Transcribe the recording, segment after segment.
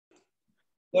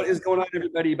What is going on,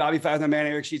 everybody? BobbyFi with my man,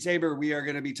 Eric Sheets-Haber. We are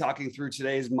going to be talking through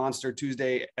today's Monster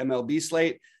Tuesday MLB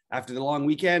slate after the long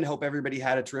weekend. Hope everybody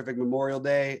had a terrific Memorial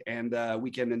Day and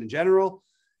weekend in general.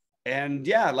 And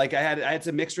yeah, like I had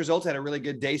some mixed results. I had a really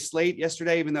good day slate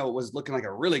yesterday, even though it was looking like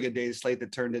a really good day slate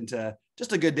that turned into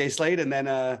just a good day slate, and then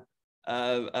a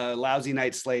lousy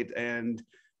night slate. And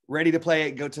ready to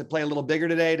play a little bigger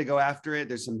today to go after it.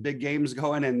 There's some big games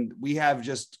going, and we have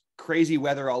just crazy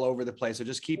weather all over the place. So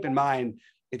just keep in mind,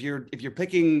 if you're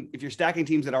stacking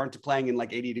teams that aren't playing in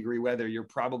like 80-degree weather, you're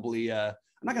probably I'm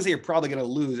not gonna say you're probably gonna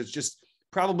lose. It's just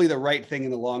probably the right thing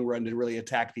in the long run to really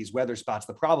attack these weather spots.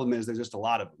 The problem is there's just a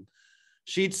lot of them.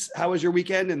 Sheets, how was your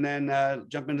weekend? And then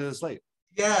jump into the slate.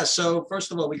 Yeah, so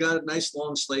first of all, we got a nice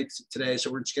long slate today, so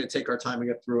we're just going to take our time and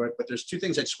get through it. But there's two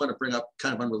things I just want to bring up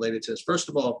kind of unrelated to this. First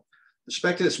of all, with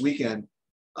respect to this weekend,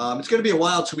 it's going to be a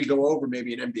while till we go over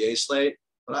maybe an NBA slate.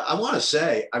 But I want to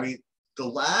say, I mean, the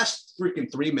last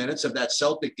freaking 3 minutes of that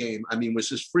Celtic game, I mean, was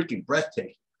just freaking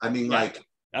breathtaking. I mean, like,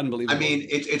 unbelievable. I mean,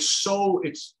 it's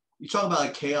you talk about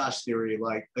like chaos theory.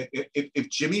 Like, if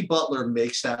Jimmy Butler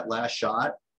makes that last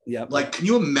shot, yeah, like, can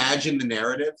you imagine the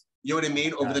narrative? You know what I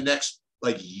mean? Over the next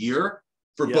like year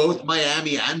for both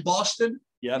Miami and Boston,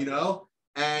 you know?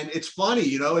 And it's funny,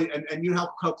 you know, and you know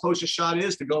how close a shot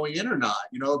is to going in or not,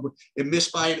 you know, it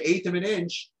missed by an eighth of an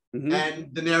inch and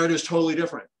the narrative is totally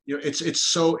different. You know, it's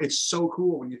so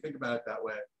cool when you think about it that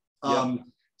way.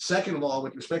 Second of all,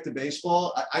 with respect to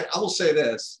baseball, I will say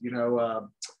this, you know,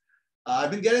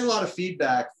 I've been getting a lot of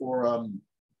feedback for,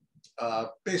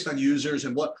 based on users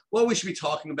and what we should be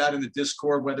talking about in the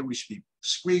Discord, whether we should be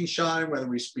screenshotting, whether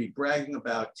we should be bragging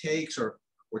about takes or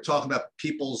we're talking about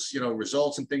people's, you know,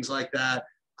 results and things like that.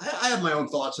 I have my own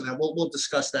thoughts on that. We'll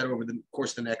discuss that over the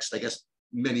course of the next, I guess,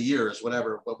 many years,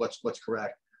 whatever, what's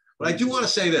correct. But I do want to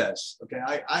say this, okay?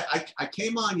 I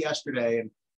came on yesterday and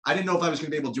I didn't know if I was going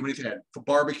to be able to do anything. For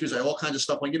barbecues, I had all kinds of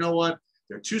stuff. Like, you know what?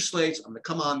 There are two slates. I'm going to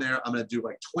come on there. I'm going to do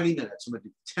like 20 minutes. I'm going to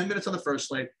do 10 minutes on the first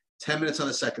slate, 10 minutes on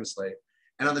the second slate.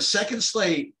 And on the second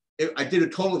slate, I did a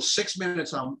total of 6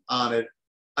 minutes on it.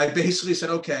 I basically said,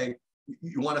 okay,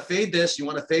 you want to fade this, you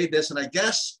want to fade this. And I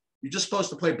guess you're just supposed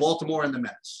to play Baltimore and the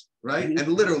Mets, right? And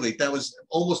literally that was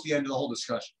almost the end of the whole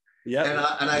discussion.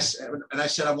 Yeah. And I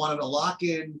said, I wanted to lock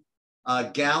in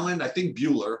Gallen, I think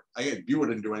Bueller. Bueller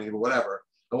didn't do anything, but whatever.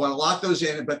 I want to lock those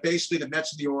in, but basically the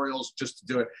Mets and the Orioles just to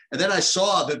do it. And then I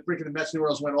saw that freaking the Mets and the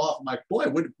Orioles went off. I'm like, boy,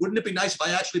 wouldn't it be nice if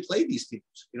I actually played these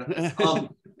teams? You know,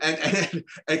 and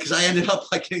because I ended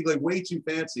up like getting like way too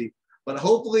fancy. But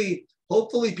hopefully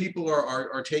people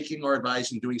are taking our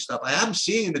advice and doing stuff. I am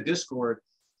seeing in the Discord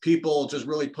people just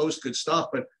really post good stuff,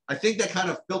 but I think that kind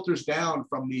of filters down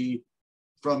from the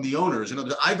owners. You know,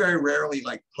 I very rarely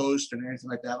like post and anything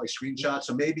like that, like screenshots.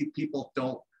 So maybe people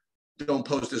don't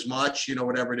post as much, you know,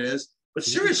 whatever it is. But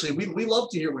seriously, we love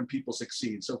to hear when people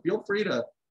succeed. So feel free to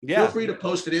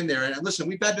post it in there. And listen,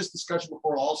 we've had this discussion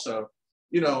before also.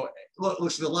 You know,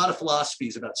 listen, a lot of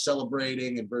philosophies about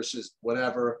celebrating and versus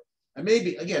whatever. And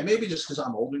maybe just because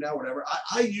I'm older now, whatever.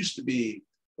 I used to be,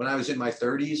 when I was in my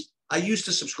 30s, I used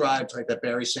to subscribe to like that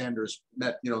Barry Sanders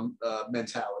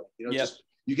mentality. You know, just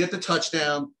you get the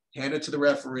touchdown, hand it to the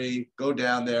referee, go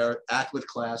down there, act with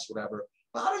class, whatever.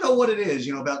 I don't know what it is,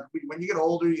 you know, about when you get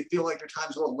older, you feel like your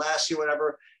time's a little less,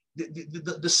 whatever.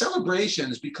 The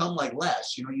celebrations become like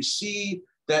less. You know, you see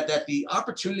that the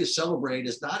opportunity to celebrate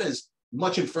is not as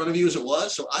much in front of you as it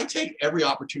was. So I take every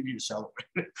opportunity to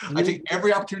celebrate. I take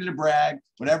every opportunity to brag,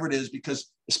 whatever it is,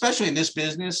 because especially in this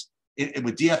business,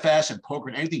 with DFS and poker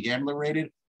and anything gambling related,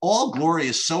 all glory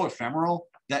is so ephemeral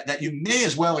that you may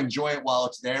as well enjoy it while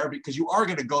it's there, because you are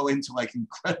going to go into like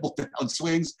incredible down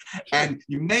swings, and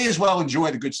you may as well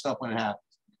enjoy the good stuff when it happens.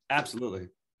 Absolutely.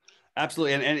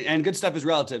 And good stuff is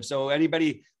relative. So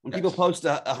anybody, when people post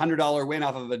a $100 win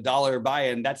off of $1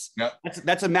 buy-in, that's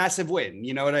a massive win.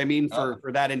 You know what I mean? For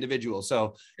that individual.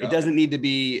 So it doesn't need to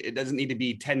be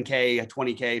 10K,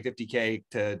 20K,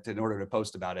 50K in order to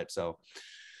post about it. So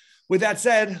with that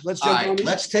said, let's jump on.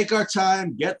 Let's take our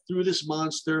time, get through this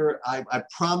monster. I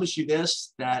promise you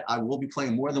this, that I will be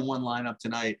playing more than one lineup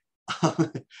tonight.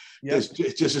 There's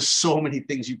just so many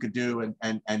things you could do.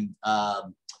 And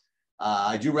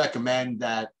I do recommend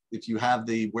that if you have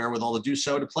the wherewithal to do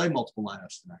so, to play multiple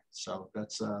lineups tonight. So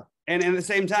that's and at the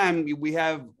same time, we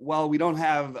have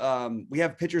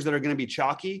pitchers that are going to be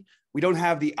chalky. We don't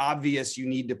have the obvious, you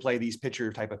need to play these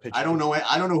pitcher type of pitchers. I don't know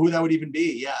who that would even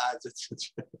be.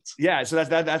 Yeah. So that's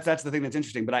the thing that's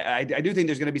interesting. But I do think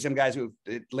there's going to be some guys who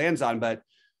it lands on. But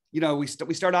you know, we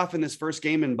start off in this first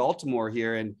game in Baltimore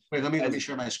here, and wait, let me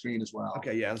share my screen as well.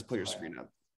 Okay, yeah, let's pull your screen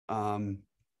up.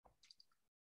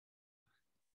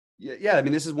 Yeah. I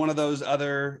mean, this is one of those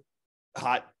other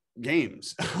hot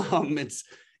games. It's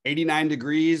 89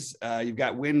 degrees. You've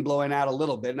got wind blowing out a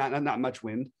little bit, not much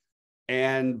wind.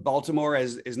 And Baltimore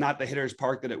is not the hitter's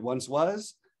park that it once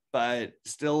was, but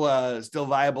still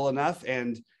viable enough.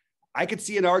 And I could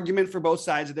see an argument for both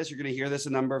sides of this. You're going to hear this a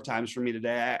number of times from me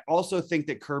today. I also think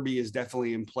that Kirby is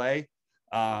definitely in play.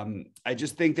 I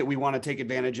just think that we want to take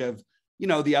advantage of,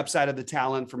 the upside of the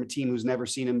talent from a team who's never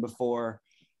seen him before.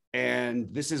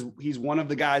 And he's one of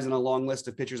the guys in a long list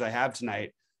of pitchers I have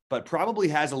tonight, but probably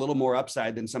has a little more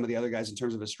upside than some of the other guys in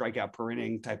terms of a strikeout per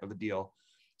inning type of a deal.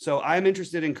 So I'm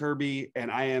interested in Kirby, and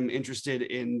I am interested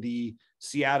in the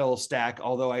Seattle stack.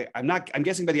 Although I'm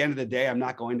guessing by the end of the day, I'm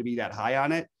not going to be that high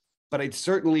on it, but I'd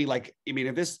certainly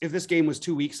if this game was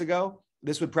 2 weeks ago,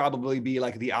 this would probably be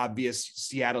like the obvious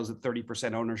Seattle's at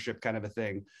 30% ownership kind of a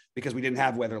thing, because we didn't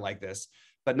have weather like this.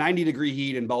 But 90-degree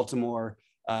heat in Baltimore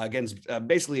against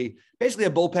basically a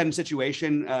bullpen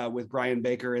situation with Brian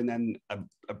Baker, and then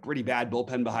a pretty bad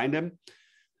bullpen behind him.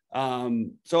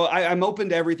 So I'm open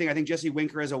to everything. I think Jesse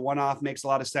Winker as a one-off makes a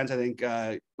lot of sense. I think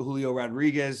Julio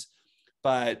Rodriguez,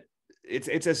 but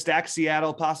it's a stacked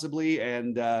Seattle possibly,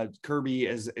 and Kirby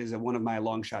is one of my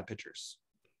long shot pitchers.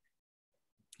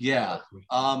 Yeah.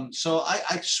 So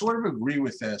I sort of agree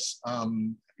with this.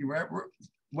 When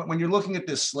you're looking at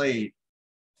this slate,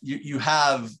 you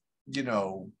have,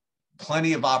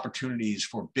 plenty of opportunities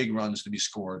for big runs to be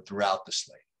scored throughout the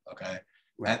slate. Okay.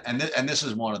 Right. And this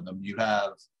is one of them. You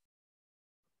have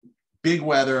big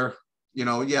weather,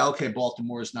 okay,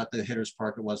 Baltimore is not the hitter's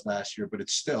park it was last year, but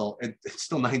it's still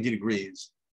 90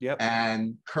 degrees. Yep.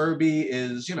 And Kirby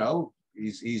is,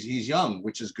 he's young,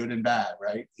 which is good and bad,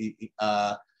 right? He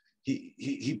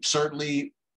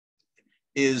certainly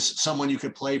is someone you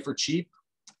could play for cheap.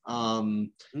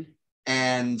 And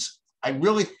I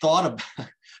really thought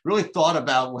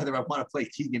about whether I want to play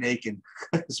Keegan Aiken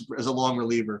as a long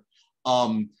reliever.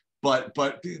 But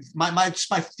my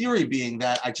theory being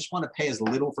that I just want to pay as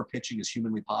little for pitching as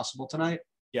humanly possible tonight.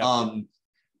 Yeah.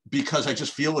 Because I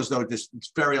just feel as though it's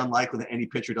very unlikely that any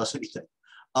pitcher does anything.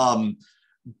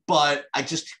 But I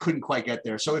just couldn't quite get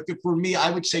there. So if for me, I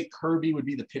would say Kirby would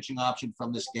be the pitching option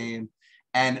from this game.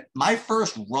 And my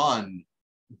first run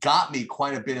got me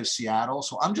quite a bit of Seattle.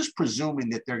 So I'm just presuming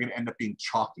that they're going to end up being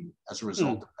chalky as a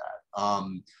result of that.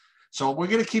 So we're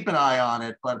going to keep an eye on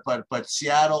it, but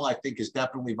Seattle, I think, is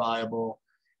definitely viable.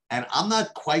 And I'm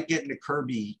not quite getting to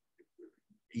Kirby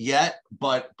yet,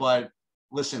 but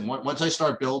listen, once I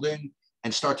start building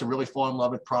and start to really fall in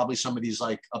love with probably some of these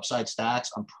like upside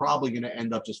stacks, I'm probably going to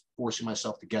end up just forcing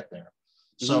myself to get there.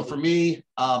 So for me,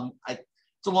 it's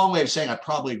a long way of saying I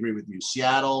probably agree with you.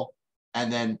 Seattle,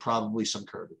 and then probably some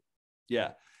Kirby.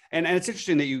 Yeah. And it's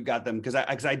interesting that you got them, because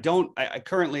I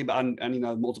currently on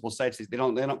multiple sites, they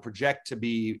don't project to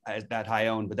be that high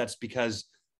owned, but that's because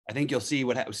I think you'll see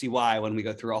why when we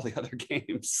go through all the other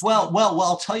games. Well,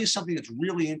 I'll tell you something that's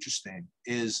really interesting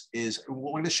is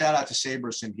we're going to shout out to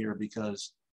Saberson here,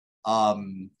 because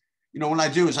what I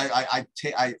do is I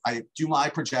do my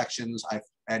projections.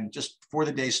 And just before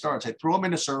the day starts, I throw them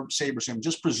into Saberson,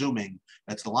 just presuming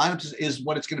that the lineup is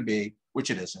what it's going to be, which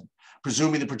it isn't.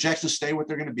 Presuming the projections stay what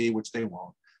they're going to be, which they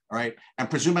won't. All right. And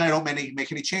presuming I don't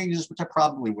make any changes, which I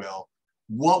probably will.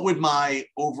 What would my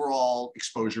overall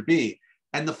exposure be?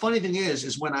 And the funny thing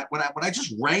is when I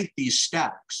just rank these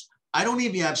stacks, I don't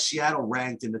even have Seattle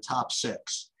ranked in the top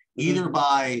 6, either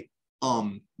by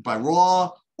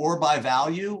raw or by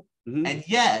value. And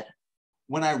yet,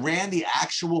 when I ran the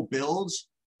actual builds,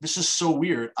 this is so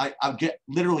weird. I'll get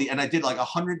literally, and I did like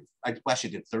 100. I actually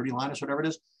did 30 liners, whatever it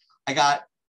is. I got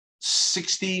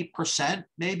 60%,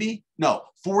 maybe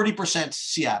 40%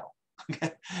 Seattle,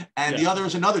 and the other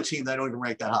is another team that I don't even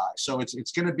rank that high. So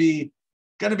it's going to be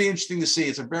interesting to see.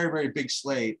 It's a very, very big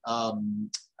slate.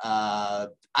 I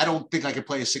don't think I could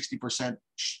play a 60%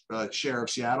 share of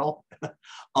Seattle,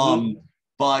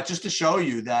 but just to show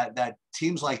you that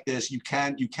teams like this you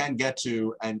can get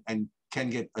to and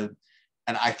can get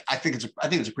and I think it's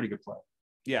a pretty good play.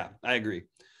 Yeah, I agree.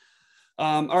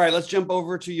 All right, let's jump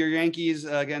over to your Yankees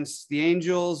against the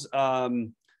Angels.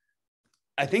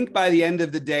 I think by the end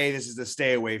of the day, this is a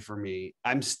stay away for me.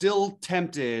 I'm still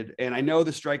tempted, and I know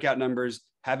the strikeout numbers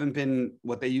haven't been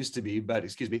what they used to be, but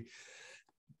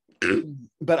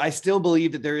but I still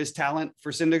believe that there is talent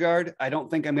for Syndergaard. I don't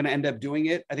think I'm going to end up doing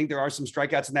it. I think there are some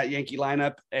strikeouts in that Yankee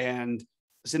lineup, and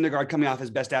Syndergaard coming off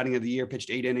his best outing of the year, pitched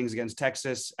 8 innings against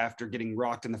Texas after getting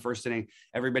rocked in the first inning.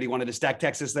 Everybody wanted to stack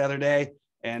Texas the other day,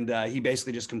 and he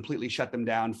basically just completely shut them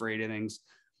down for 8 innings.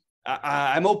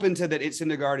 I'm open to that.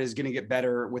 Syndergaard is going to get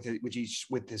better with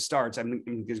his starts.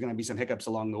 There's going to be some hiccups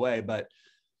along the way, but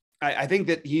I think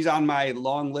that he's on my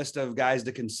long list of guys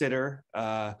to consider.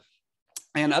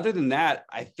 And other than that,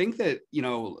 I think that,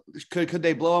 could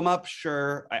they blow him up?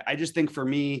 Sure. I just think for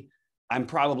me, I'm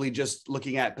probably just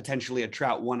looking at potentially a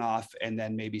Trout one-off and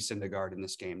then maybe Syndergaard in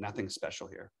this game. Nothing special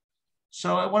here.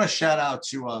 So I want to shout out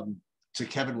to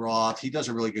Kevin Roth. He does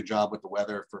a really good job with the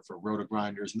weather for Roto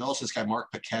Grinders. And also this guy, Mark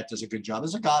Paquette, does a good job.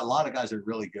 There's a lot of guys that are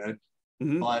really good.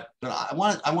 Mm-hmm. But I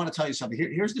want to tell you something.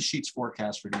 Here's the Sheets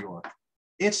forecast for New York.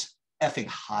 It's effing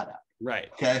hot out. Right.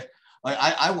 Okay. Like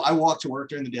I walk to work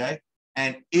during the day,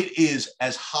 and it is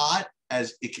as hot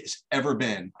as it has ever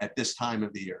been at this time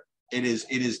of the year. It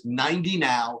is 90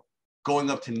 now, going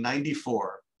up to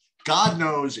 94. God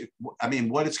knows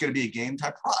what it's going to be a game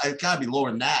time. It's got to be lower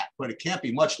than that, but it can't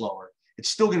be much lower. It's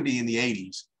still going to be in the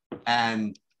 80s.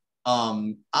 And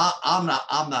I'm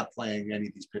not playing any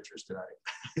of these pitchers tonight.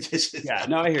 Yeah,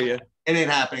 no, I hear you. It ain't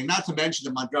happening. Not to mention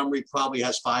that Montgomery probably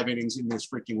has 5 innings in this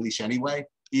freaking leash anyway,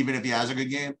 even if he has a good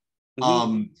game.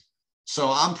 Mm-hmm.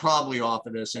 So I'm probably off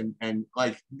of this. And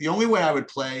like the only way I would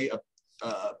play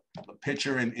a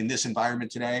pitcher in this environment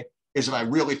today is if I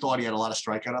really thought he had a lot of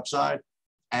strikeout upside.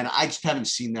 And I just haven't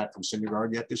seen that from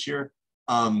Syndergaard yet this year.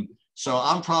 So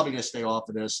I'm probably going to stay off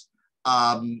of this.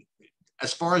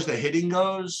 As far as the hitting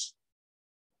goes,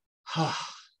 I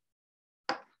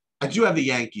do have the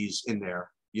Yankees in there.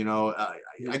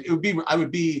 I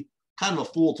would be kind of a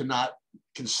fool to not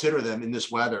consider them in this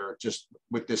weather, just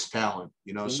with this talent.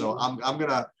 Mm-hmm. So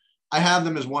I have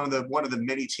them as one of the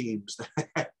many teams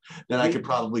that I could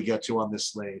probably get to on this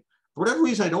slate. For whatever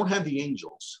reason, I don't have the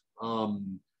Angels.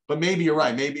 But maybe you're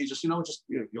right. Maybe just you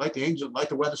like the Angels, like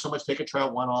the weather so much. Take a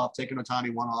Trout one off. Take an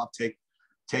Ohtani one off. Take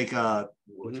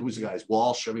who's the guys?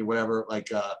 Walsh. Whatever.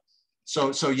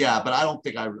 So yeah. But I don't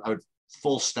think I would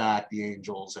full stack the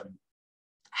Angels. And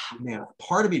man,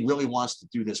 part of me really wants to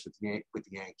do this with the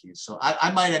Yankees. So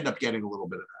I might end up getting a little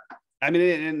bit of that.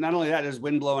 And not only that, there's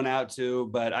wind blowing out too.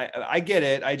 But I get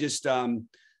it. I just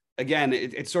again,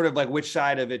 it's sort of like, which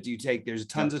side of it do you take? There's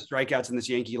tons of strikeouts in this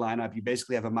Yankee lineup. You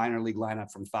basically have a minor league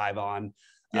lineup from 5 on.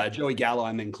 Joey Gallo,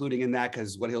 I'm including in that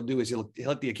because what he'll do is he'll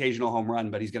hit the occasional home run,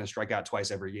 but he's going to strike out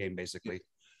twice every game, basically.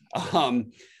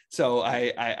 So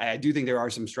I do think there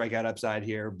are some strikeout upside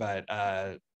here, but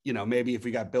maybe if we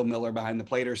got Bill Miller behind the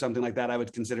plate or something like that, I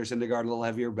would consider Syndergaard a little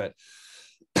heavier. But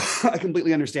I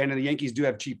completely understand. And the Yankees do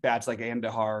have cheap bats like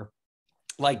Andahar,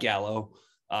 like Gallo.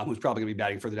 Who's probably going to be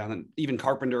batting further down than even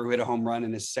Carpenter, who hit a home run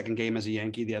in his second game as a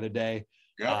Yankee the other day.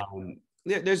 Yeah.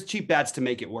 There's cheap bats to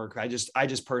make it work. I just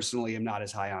personally am not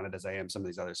as high on it as I am some of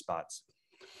these other spots.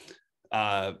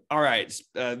 All right.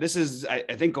 This is, I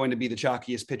think, going to be the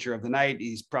chalkiest pitcher of the night.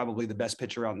 He's probably the best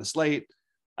pitcher on the slate.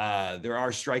 There are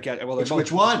strikeout. Well,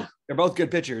 which one? They're both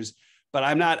good pitchers, but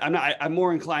I'm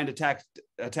more inclined to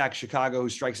attack Chicago, who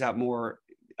strikes out more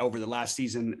over the last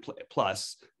season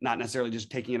plus, not necessarily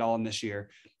just taking it all in this year.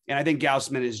 And I think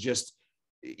Gausman is just,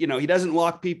 he doesn't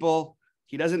walk people.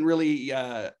 He doesn't really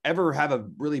ever have a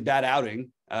really bad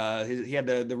outing. He had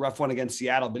the rough one against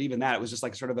Seattle, but even that, it was just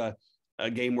like sort of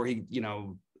a game where he,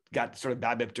 got sort of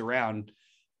BABIP'd around.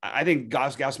 I think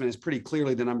Gausman is pretty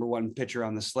clearly the number one pitcher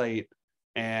on the slate.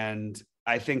 And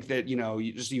I think that, you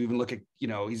even look at,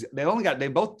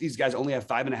 both these guys only have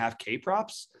 5.5 K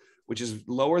props, which is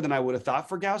lower than I would have thought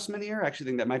for Gausman here. I actually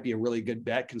think that might be a really good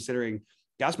bet, considering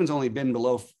Gausman's only been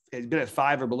he's been at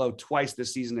 5 or below twice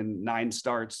this season in 9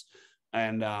 starts.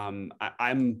 And I'm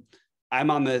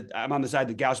on the side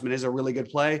that Gausman is a really good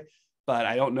play, but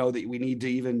I don't know that we need to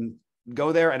even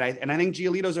go there. And I think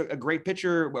Giolito's a great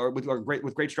pitcher with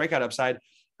great strikeout upside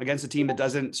against a team that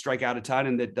doesn't strike out a ton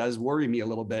and that does worry me a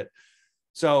little bit.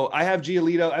 So I have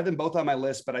Giolito. I have them both on my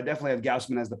list, but I definitely have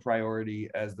Gausman as the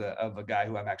priority of a guy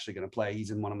who I'm actually going to play.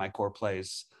 He's in one of my core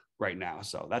plays right now.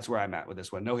 So that's where I'm at with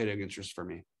this one. No hitting interest for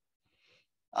me.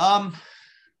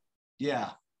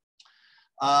 Yeah.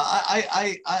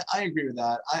 I agree with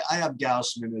that. I have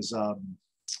Gausman as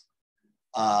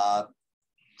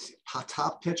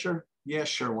top pitcher. Yeah,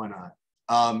 sure. Why not?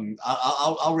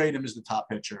 I'll rate him as the top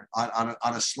pitcher on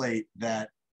a slate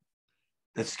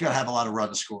that's going to have a lot of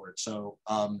runs scored. So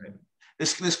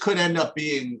this could end up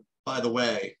being, by the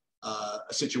way, a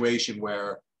situation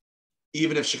where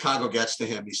even if Chicago gets to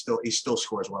him, he still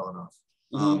scores well enough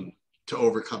to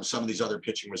overcome some of these other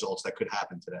pitching results that could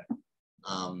happen today.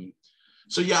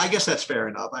 So yeah, I guess that's fair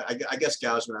enough. I guess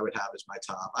Gausman I would have as my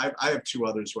top. I have 2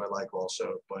 others who I like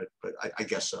also, but I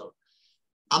guess so.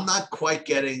 I'm not quite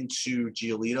getting to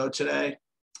Giolito today.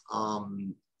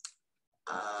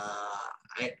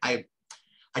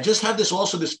 I just have this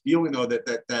feeling though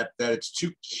that it's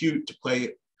too cute to play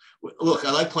Look,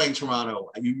 I like playing Toronto.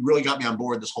 You really got me on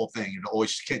board this whole thing. You know,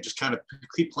 always can't just kind of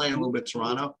keep playing a little bit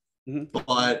Toronto. Mm-hmm.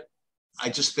 But I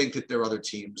just think that there are other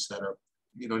teams that are,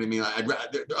 you know what I mean?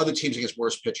 There are other teams against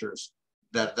worse pitchers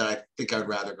that I think I'd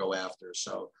rather go after.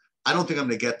 So I don't think I'm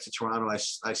going to get to Toronto. I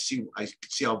see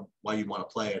why you want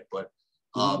to play it, but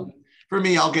for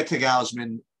me, I'll get to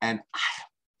Gausman, and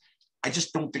I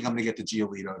just don't think I'm going to get to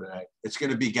Giolito today. It's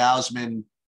going to be Gausman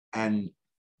and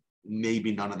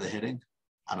maybe none of the hitting.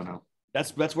 I don't know.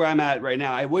 That's where I'm at right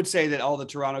now. I would say that all the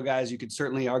Toronto guys, you could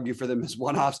certainly argue for them as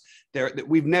one-offs.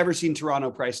 We've never seen Toronto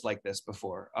priced like this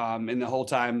before. In the whole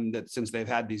time that since they've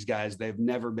had these guys, they've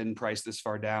never been priced this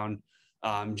far down.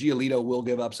 Giolito will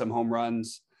give up some home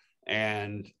runs,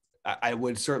 and I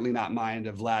would certainly not mind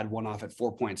a Vlad one-off at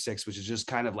 4.6, which is just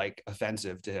kind of like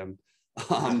offensive to him.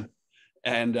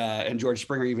 And George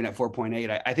Springer even at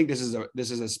 4.8. I think this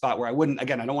is a spot where I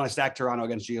don't want to stack Toronto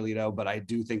against Giolito, but I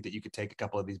do think that you could take a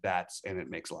couple of these bats and it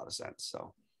makes a lot of sense.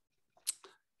 So,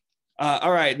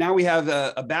 all right, now we have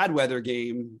a bad weather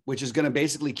game, which is going to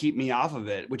basically keep me off of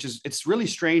it, it's really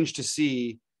strange to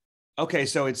see. Okay.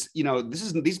 So it's,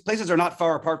 these places are not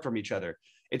far apart from each other.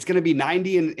 It's going to be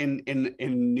 90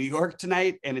 in New York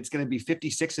tonight, and it's going to be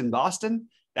 56 in Boston.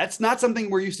 That's not something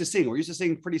we're used to seeing. We're used to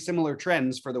seeing pretty similar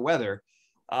trends for the weather.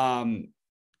 I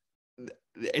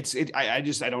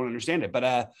don't understand it,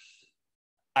 but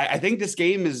I think this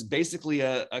game is basically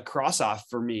a cross off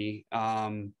for me.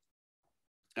 I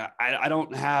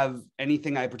don't have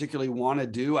anything I particularly want to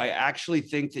do. I actually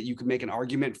think that you can make an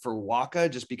argument for Waka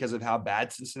just because of how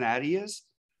bad Cincinnati is.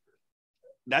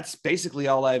 That's basically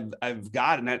all I've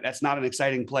got, and that's not an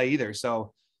exciting play either.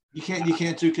 So you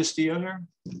can't do Castillo here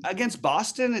against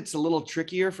Boston. It's a little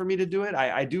trickier for me to do it.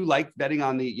 I do like betting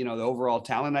on the overall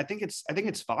talent. I think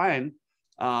it's fine.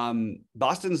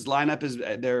 Boston's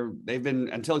lineup they've been,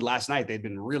 until last night, they've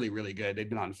been really, really good. They've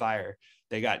been on fire.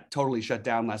 They got totally shut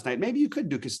down last night. Maybe you could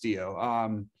do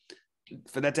Castillo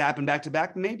for that to happen back to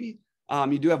back. Maybe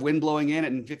you do have wind blowing in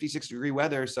and 56-degree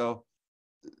weather. So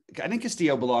I think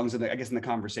Castillo belongs in the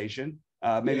conversation.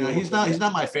 Maybe he's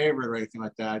not my favorite or anything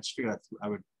like that. I just figured I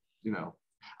would,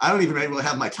 I don't even really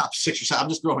have my top 6 or 7. I'm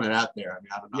just throwing it out there. I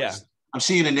mean, I don't know. Yeah. I'm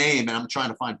seeing a name and I'm trying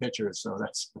to find pictures. So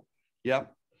that's.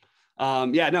 Yep.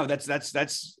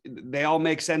 That's they all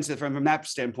make sense from that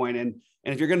standpoint. And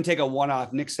if you're going to take a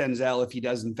one-off, Nick Senzel, if he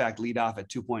does in fact lead off at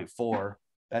 2.4,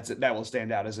 that will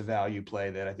stand out as a value play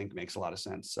that I think makes a lot of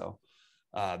sense. So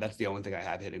that's the only thing I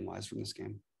have hitting wise from this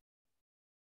game.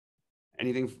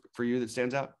 Anything for you that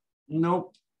stands out?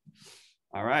 Nope.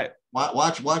 All right.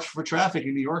 Watch for traffic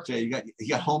in New York today. You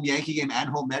got home Yankee game and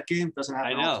home Met game. Doesn't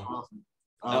happen. I know.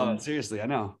 No, seriously, I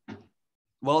know.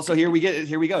 Well, so here we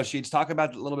go. Sheets, talk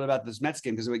about a little bit about this Mets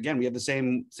game, because again, we have the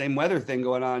same weather thing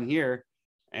going on here,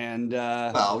 and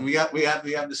we have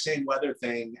the same weather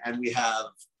thing, and we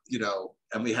have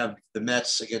the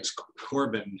Mets against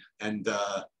Corbin, and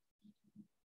I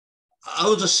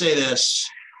will just say this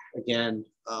again.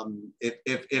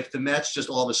 If the Mets just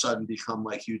all of a sudden become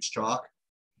like huge chalk,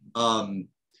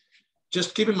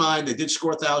 just keep in mind they did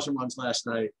score 1,000 runs last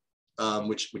night,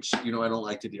 which I don't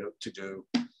like to do.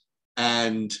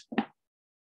 And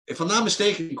if I'm not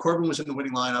mistaken, Corbin was in the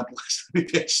winning lineup last time he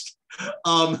pitched.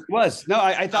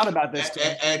 I thought about this too.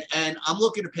 And I'm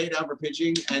looking to pay down for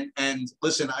pitching. And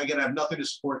listen, again, I have nothing to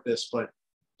support this, but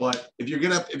if you're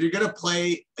gonna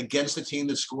play against a team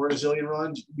that scored a zillion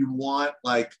runs, you want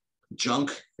like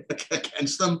junk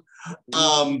against them.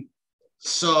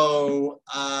 So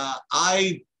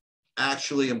I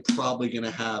actually am probably going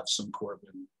to have some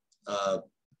Corbin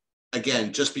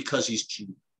again, just because he's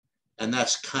cheap, and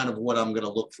that's kind of what I'm going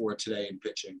to look for today in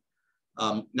pitching.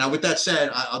 Now, with that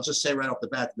said, I'll just say right off the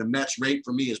bat, the Mets rate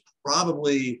for me is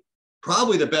probably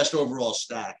the best overall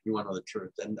stack. You want to know the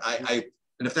truth, and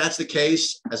and if that's the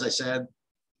case, as I said,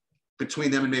 between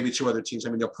them and maybe 2 other teams, I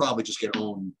mean, they'll probably just get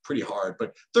owned pretty hard.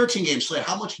 But 13 games slate,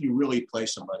 how much can you really play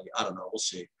somebody? I don't know. We'll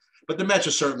see. But the Mets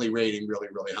are certainly rating really,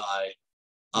 really high.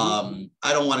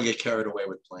 I don't want to get carried away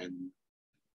with playing them.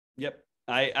 Yep.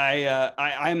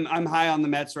 I'm high on the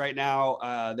Mets right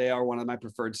now. They are one of my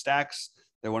preferred stacks.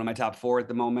 They're one of my top 4 at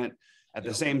the moment. At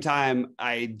the same time,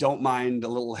 I don't mind a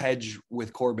little hedge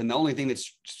with Corbin. The only thing that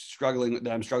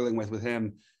I'm struggling with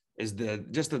him is the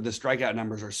strikeout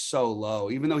numbers are so low,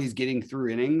 even though he's getting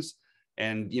through innings.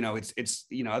 And, it's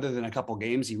other than a couple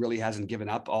games, he really hasn't given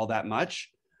up all that much,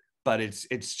 but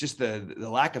it's just the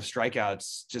lack of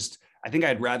strikeouts. I think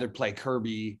I'd rather play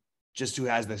Kirby, just who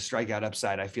has the strikeout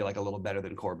upside. I feel like a little better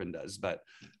than Corbin does, but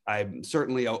I'm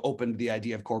certainly open to the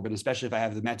idea of Corbin, especially if I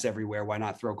have the Mets everywhere. Why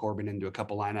not throw Corbin into a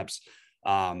couple lineups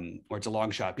where it's a long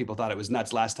shot? People thought it was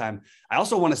nuts last time. I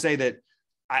also want to say that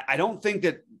I don't think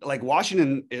that like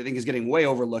Washington, I think is getting way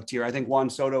overlooked here. I think Juan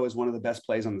Soto is one of the best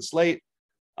plays on the slate.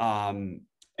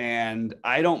 And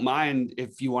I don't mind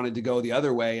if you wanted to go the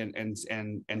other way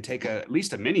and take at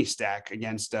least a mini stack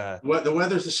against the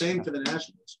weather's the same for the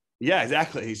Nationals. Yeah,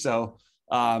 exactly. So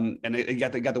and it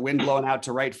got the wind blowing out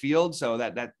to right field. So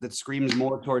that screams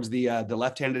more towards the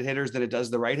left-handed hitters than it does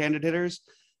the right-handed hitters.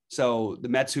 So the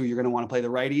Mets, who you're going to want to play the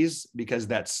righties because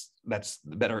that's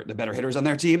the better hitters on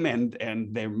their team, and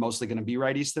they're mostly going to be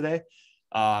righties today.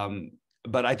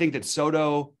 But I think that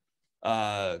Soto,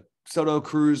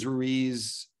 Cruz,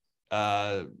 Ruiz,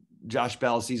 Josh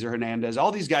Bell, Cesar Hernandez,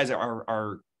 all these guys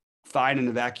are fine in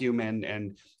the vacuum,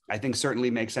 and I think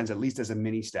certainly makes sense, at least as a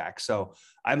mini stack. So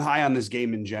I'm high on this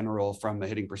game in general from a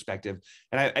hitting perspective.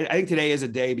 And I think today is a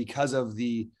day, because of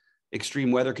the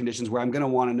extreme weather conditions, where I'm going to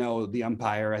want to know the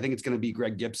umpire. I think it's going to be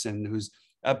Greg Gibson, who's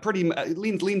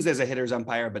leans as a hitter's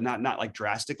umpire, but not like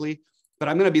drastically. But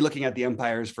I'm going to be looking at the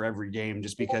umpires for every game,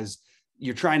 just because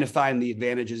you're trying to find the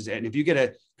advantages. And if you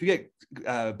get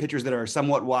pitchers that are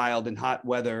somewhat wild in hot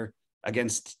weather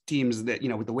against teams that,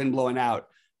 with the wind blowing out,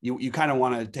 you kind of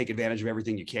want to take advantage of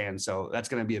everything you can. So that's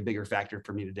going to be a bigger factor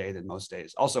for me today than most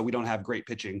days. Also, we don't have great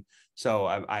pitching, so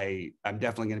I'm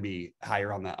definitely going to be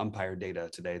higher on the umpire data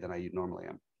today than I normally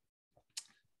am.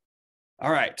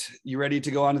 All right, you ready to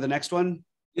go on to the next one?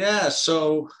 Yeah.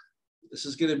 So this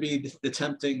is going to be the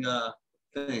tempting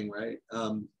thing, right?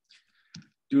 Do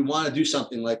we want to do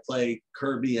something like play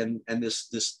Kirby and this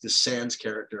Sands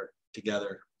character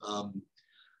together? I'll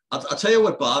tell you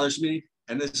what bothers me.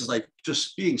 And this is like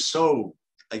just being so,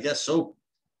 I guess, so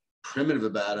primitive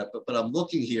about it. But I'm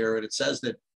looking here, and it says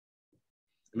that,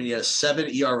 he has 7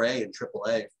 ERA in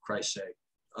AAA, for Christ's sake.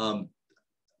 I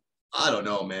don't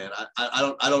know, man.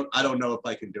 I don't know if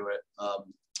I can do it.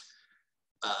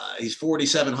 He's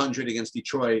 4,700 against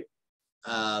Detroit.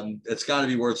 It's got to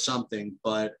be worth something,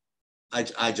 but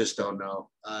I just don't know.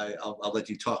 I'll let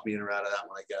you talk me in or out of that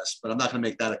one, I guess. But I'm not going to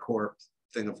make that a core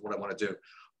thing of what I want to do.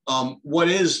 What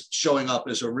is showing up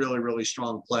as a really, really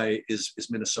strong play is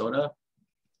Minnesota.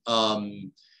 I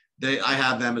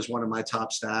have them as one of my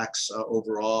top stacks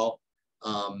overall,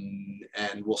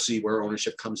 and we'll see where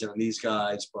ownership comes in on these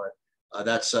guys. But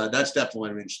that's definitely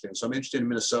what I'm interested in. So I'm interested in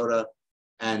Minnesota,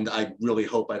 and I really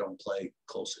hope I don't play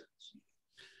Cole Sands.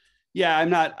 Yeah, I'm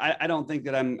not. I don't think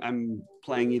that I'm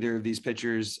playing either of these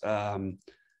pitchers.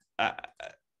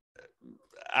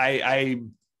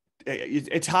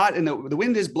 It's hot, and the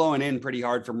wind is blowing in pretty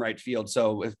hard from right field.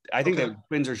 So I think the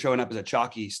Twins are showing up as a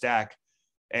chalky stack,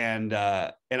 and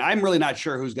I'm really not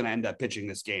sure who's going to end up pitching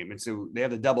this game. And so they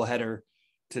have the doubleheader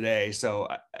today, so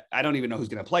I don't even know who's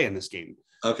going to play in this game.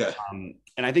 Okay.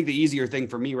 And I think the easier thing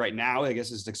for me right now, I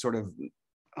guess, is to sort of, I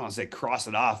don't want to say cross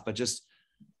it off, but just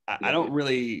I don't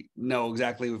really know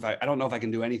exactly I don't know if I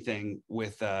can do anything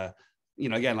with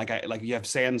again, like you have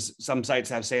Sands. Some sites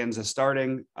have Sands as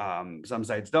starting. Some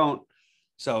sites don't.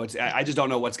 So I just don't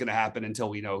know what's going to happen until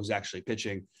we know who's actually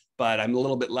pitching. But I'm a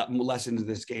little bit less into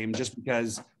this game just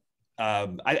because.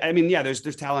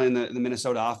 There's talent in the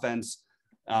Minnesota offense.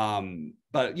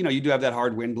 But you do have that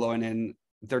hard wind blowing in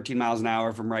 13 miles an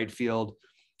hour from right field.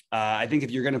 I think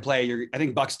if you're going to play, I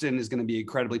think Buxton is going to be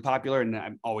incredibly popular, and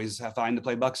I'm always fine to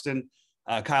play Buxton.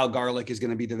 Kyle Garlick is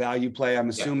going to be the value play, I'm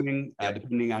assuming,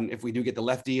 depending on if we do get the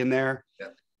lefty in there. Yeah.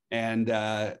 And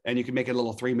you can make it a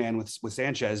little 3-man with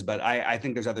Sanchez, but I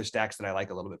think there's other stacks that I like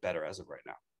a little bit better as of right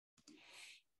now.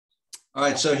 All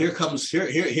right, so here's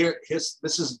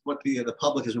this is what the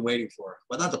public has been waiting for.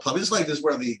 Well, not the public. This is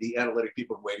where the analytic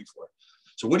people are waiting for.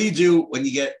 So what do you do when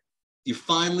you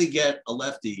finally get a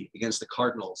lefty against the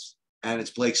Cardinals, and it's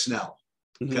Blake Snell?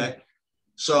 Okay. Mm-hmm.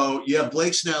 So you have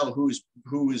Blake Snell,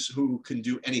 who can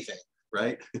do anything,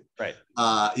 right? Right.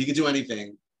 He can do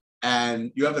anything,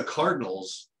 and you have the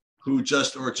Cardinals, who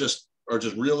just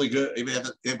really good. They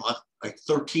have like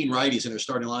 13 righties in their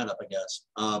starting lineup, I guess.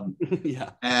 Yeah.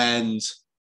 And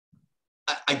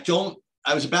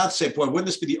I was about to say, boy, wouldn't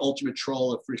this be the ultimate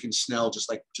troll if freaking Snell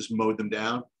just mowed them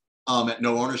down at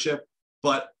no ownership?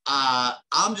 But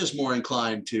I'm just more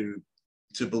inclined to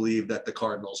believe that the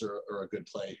Cardinals are a good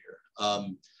play here.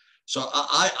 So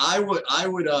I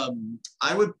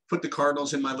would put the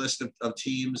Cardinals in my list of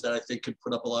teams that I think could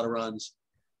put up a lot of runs.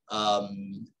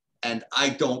 And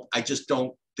I just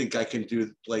don't think I can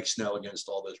do Blake Snell against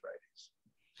all those righties.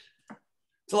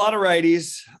 It's a lot of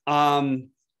righties.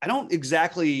 I don't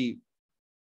exactly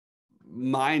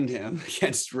mind him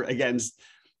against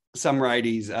some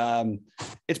righties.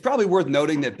 It's probably worth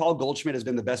noting that Paul Goldschmidt has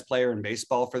been the best player in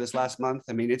baseball for this last month.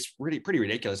 I mean, it's really pretty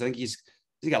ridiculous. I think he's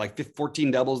got like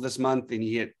 14 doubles this month, and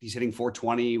he's hitting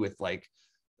 420 with like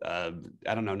I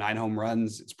don't know, 9 home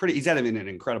runs. He's had an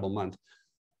incredible month.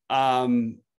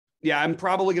 Yeah, I'm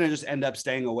probably going to just end up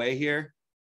staying away here,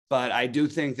 but I do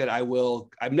think that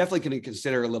I'm definitely going to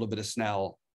consider a little bit of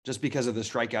Snell just because of the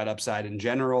strikeout upside in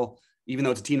general, even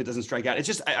though it's a team that doesn't strike out. It's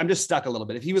just, I'm just stuck a little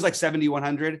bit. If he was like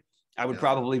 7,100, I would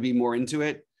probably be more into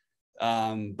it.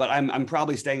 But I'm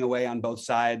probably staying away on both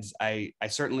sides. I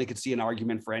certainly could see an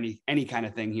argument for any kind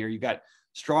of thing here. You got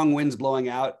strong winds blowing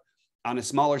out on a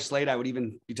smaller slate. I would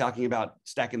even be talking about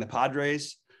stacking the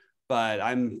Padres, but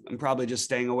I'm probably just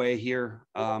staying away here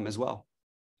as well.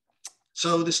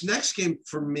 So this next game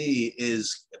for me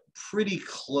is pretty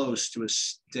close to a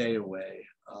stay away.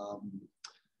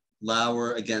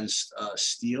 Lauer against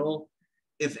Steele.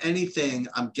 If anything,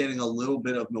 I'm getting a little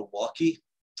bit of Milwaukee.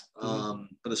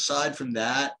 But aside from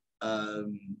that,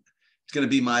 it's going to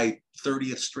be my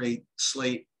 30th straight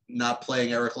slate, not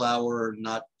playing Eric Lauer,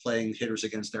 not playing hitters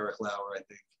against Eric Lauer, I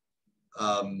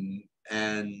think.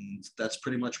 And that's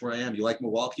pretty much where I am. You like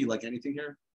Milwaukee? You like anything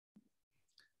here?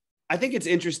 I think it's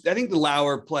interesting. I think the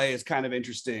Lauer play is kind of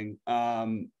interesting.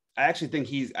 I actually think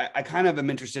I kind of am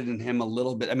interested in him a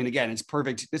little bit. I mean, again, it's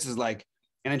perfect. This is like,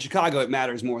 and in Chicago, it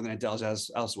matters more than it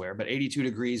does elsewhere, but 82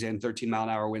 degrees and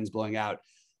 13-mile-an-hour winds blowing out.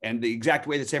 And the exact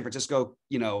way that San Francisco,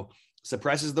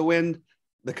 suppresses the wind,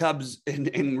 the Cubs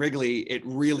in Wrigley, it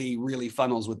really, really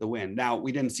funnels with the wind. Now,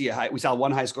 we saw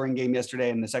one high scoring game yesterday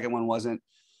and the second one wasn't.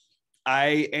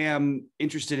 I am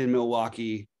interested in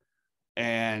Milwaukee,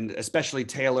 and especially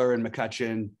Taylor and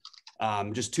McCutchen,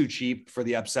 just too cheap for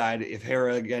the upside. If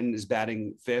Hera again is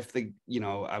batting fifth,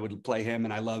 I would play him,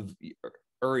 and I love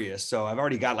Urias. So I've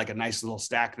already got like a nice little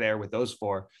stack there with those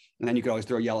four. And then you could always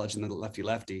throw Yelich in the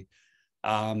lefty.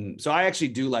 So I actually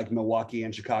do like Milwaukee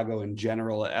and Chicago in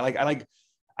general.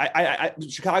 I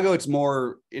Chicago, it's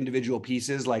more individual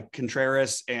pieces like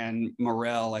Contreras and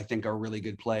Morel, I think are really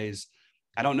good plays.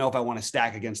 I don't know if I want to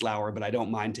stack against Lauer, but I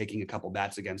don't mind taking a couple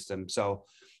bats against him. So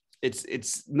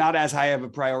it's not as high of a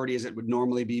priority as it would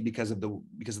normally be because of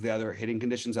the other hitting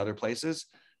conditions, other places.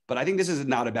 But I think this is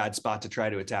not a bad spot to try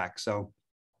to attack. So,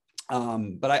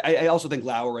 but I also think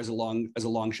Lauer as a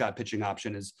long shot pitching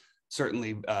option is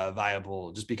certainly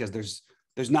viable, just because there's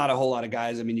not a whole lot of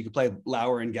guys. I mean, you could play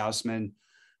Lauer and Gausman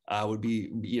would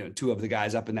be, two of the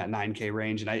guys up in that 9K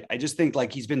range. And I just think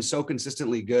like he's been so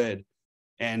consistently good,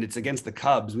 and it's against the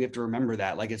Cubs. We have to remember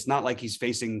that. Like, it's not like he's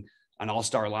facing an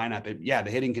all-star lineup.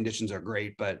 The hitting conditions are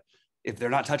great, but if they're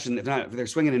not touching, if they're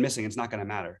swinging and missing, it's not going to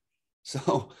matter.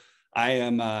 So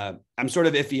I'm sort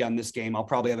of iffy on this game. I'll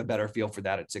probably have a better feel for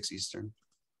that at 6 Eastern.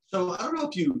 So I don't know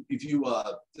if you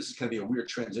this is going to be a weird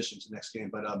transition to the next game,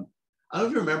 but I don't know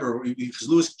if you remember, because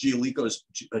Lucas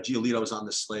Giolito was on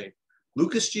this slate.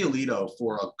 Lucas Giolito,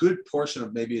 for a good portion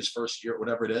of maybe his first year,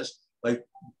 whatever it is, like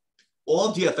all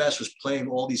of DFS was playing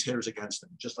all these hitters against him,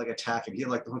 just like attacking. He had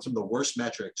like some of the worst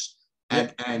metrics,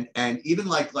 and even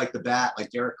like the bat, like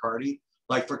Derek Carty,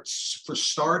 like for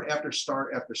start after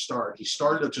start after start, he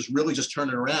started to just turn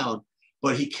it around.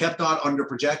 But he kept on under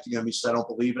projecting him. He said, I don't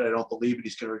believe it.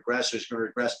 He's going to regress.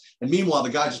 And meanwhile,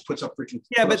 the guy just puts up freaking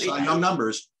young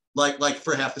numbers like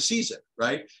for half the season,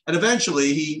 right? And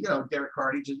eventually Derek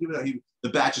Carty, the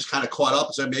bat just kind of caught up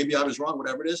and said, maybe I was wrong,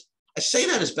 whatever it is. I say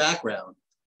that as background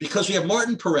because we have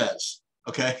Martin Perez,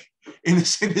 okay, in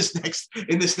this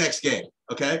next game,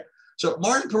 okay? So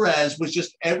Martin Perez was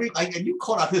just and you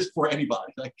caught on this before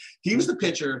anybody. Like, he was the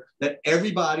pitcher that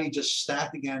everybody just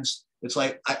stacked against. It's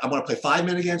like, I want to play 5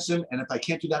 men against him. And if I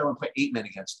can't do that, I want to play 8 men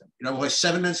against him. I want to play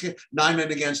 7 men, 9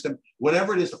 men against him,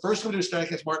 whatever it is. The first one to do is start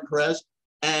against Martin Perez.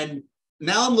 And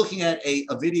now I'm looking at a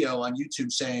video on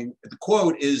YouTube saying, the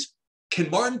quote is, can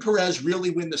Martin Perez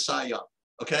really win the Cy Young?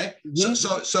 Okay. Mm-hmm.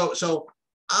 So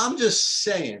I'm just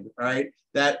saying, all right,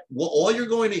 that all you're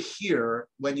going to hear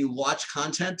when you watch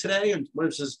content today, and what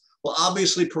it says, well,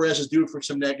 obviously Perez is due for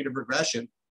some negative regression.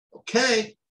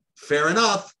 Okay, fair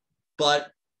enough.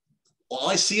 But all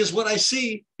I see is what I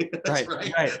see. That's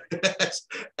right.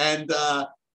 And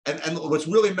what's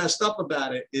really messed up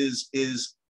about it is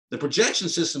the projection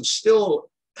systems still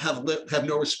have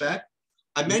no respect.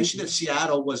 I mentioned that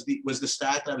Seattle was the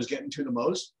stat that I was getting to the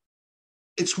most.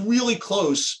 It's really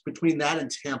close between that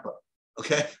and Tampa.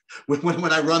 Okay,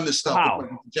 when I run this stuff, with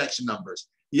projection numbers.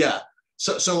 Yeah.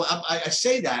 So I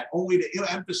say that only to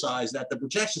emphasize that the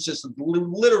projection systems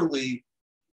literally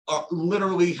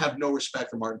have no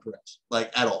respect for Martin Perez,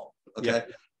 like, at all. Okay.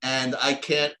 Yeah. And I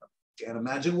can't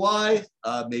imagine why.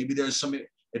 Maybe there's some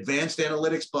advanced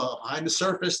analytics behind the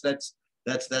surface that's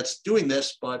doing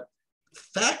this, but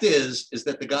fact is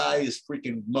that the guy is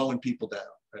freaking mowing people down.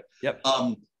 Right? Yep.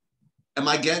 Am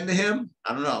I getting to him?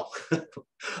 I don't know.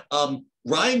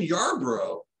 Ryan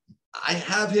Yarbrough I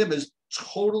have him as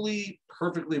totally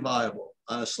perfectly viable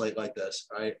on a slate like this,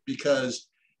 right? Because,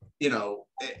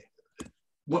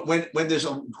 when there's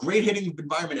a great hitting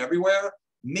environment everywhere,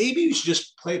 maybe you should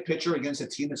just play a pitcher against a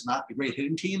team that's not a great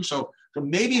hitting team. So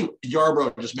maybe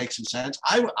Yarbrough just makes some sense.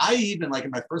 I even, like,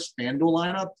 in my first FanDuel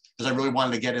lineup, because I really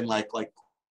wanted to get in like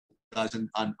guys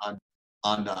on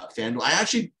FanDuel. I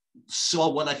actually saw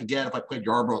what I could get if I played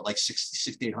Yarbrough at like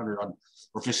 6,800 on,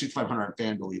 or 6,500 on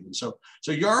FanDuel even. So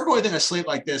Yarbrough, I think a slate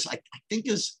like this, I think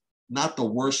is not the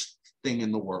worst thing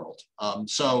in the world.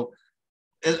 So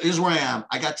here's where I am.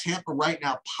 I got Tampa right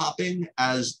now popping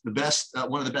as the best,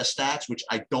 one of the best stats, which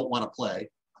I don't want to play.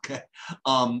 Okay.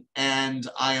 And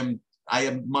I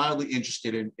am mildly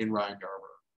interested in Ryan Yarbrough.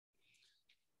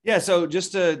 Yeah. So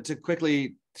just to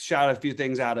quickly shout a few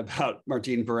things out about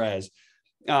Martin Perez.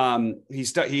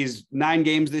 He's 9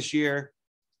 games this year.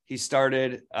 He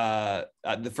started,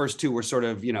 the first 2 were sort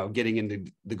of, getting into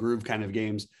the groove kind of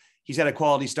games. He's had a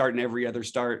quality start in every other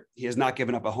start. He has not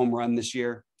given up a home run this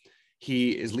year.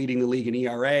 He is leading the league in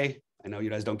ERA. I know you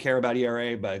guys don't care about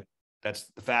ERA, but that's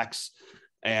the facts.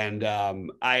 And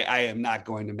I am not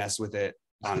going to mess with it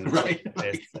on right.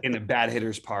 in a bad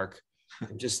hitter's park.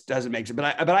 It just doesn't make sense.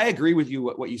 But I agree with you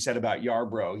what you said about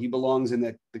Yarbrough. He belongs in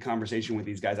the conversation with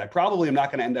these guys. I probably am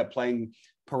not going to end up playing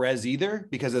Perez either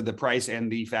because of the price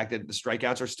and the fact that the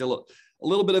strikeouts are still a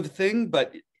little bit of a thing.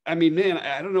 But I mean, man,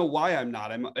 I don't know why I'm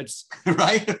not. It's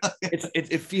right.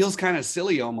 It feels kind of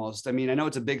silly almost. I mean, I know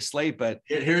it's a big slate, but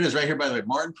here it is right here, by the way.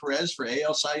 Martin Perez for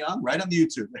AL Cy Young, right on the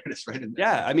YouTube. There it is, right in there.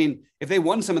 Yeah, I mean, if they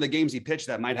won some of the games he pitched,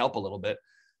 that might help a little bit.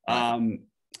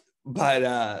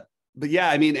 Right. But yeah,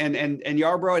 I mean, and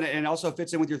Yarbrough, and also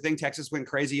fits in with your thing. Texas went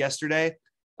crazy yesterday.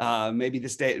 Maybe the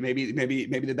state, maybe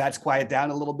the bats quiet down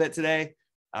a little bit today.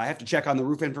 I have to check on the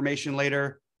roof information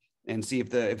later and see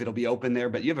if it'll be open there.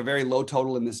 But you have a very low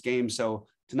total in this game, so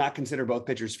to not consider both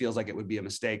pitchers feels like it would be a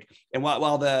mistake. And while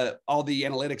all the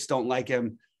analytics don't like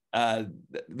him,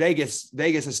 Vegas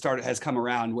has come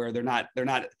around where they're not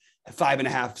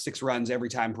 5.5, 6 runs every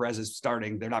time Perez is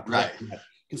starting. They're not right.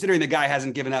 Considering the guy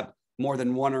hasn't given up more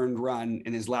than 1 earned run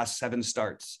in his last 7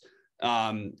 starts.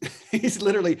 He's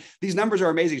literally, these numbers are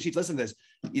amazing. Sheets, listen to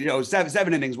this,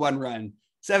 7 innings, 1 run,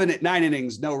 9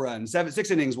 innings, no run,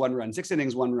 6 innings, 1 run, 6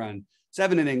 innings, 1 run,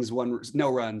 7 innings, 1, no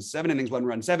runs, 7 innings, 1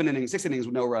 run, 7 innings, 6 innings,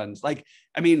 no runs. Like,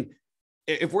 I mean,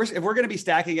 if we're going to be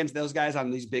stacking against those guys on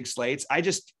these big slates, I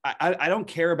don't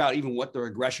care about even what the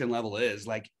regression level is.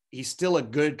 Like, he's still a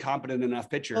good, competent enough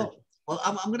pitcher. Well,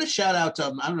 I'm going to shout out,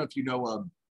 I don't know if you know,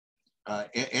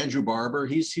 Andrew Barber.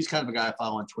 He's kind of a guy I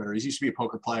follow on Twitter. He used to be a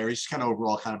poker player. He's kind of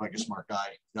overall kind of like a smart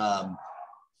guy.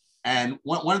 And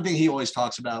one thing he always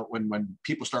talks about when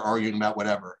people start arguing about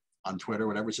whatever on Twitter,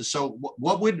 whatever, it says, so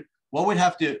what would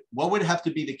have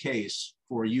to be the case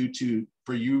for you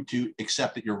to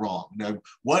accept that you're wrong? Now,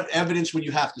 what evidence would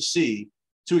you have to see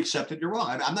to accept that you're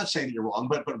wrong? I'm not saying that you're wrong,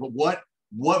 but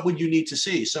what would you need to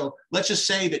see? So let's just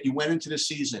say that you went into the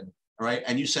season, all right,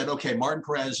 and you said, okay, Martin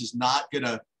Perez is not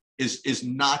gonna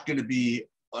be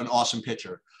an awesome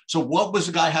pitcher. So what does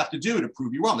the guy have to do to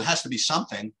prove you wrong? There has to be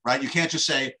something, right? You can't just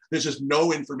say there's just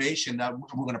no information that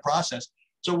we're going to process.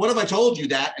 So what if I told you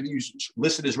that and you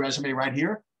listed his resume right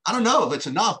here? I don't know if it's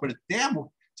enough, but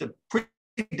it's a pretty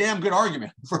damn good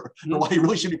argument for why you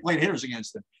really should be playing hitters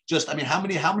against him. Just, I mean, how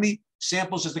many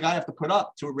samples does the guy have to put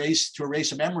up to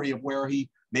erase a memory of where he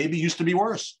maybe used to be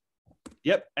worse?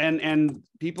 Yep. And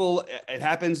people, it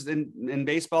happens in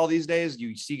baseball these days.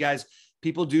 You see guys,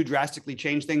 people do drastically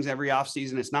change things every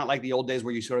offseason. It's not like the old days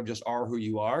where you sort of just are who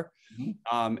you are.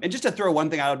 Mm-hmm. And just to throw one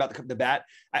thing out about the bat,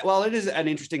 well, it is an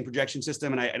interesting projection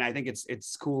system, and I think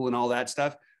it's cool and all that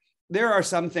stuff. There are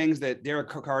some things that Derek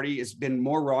Carty has been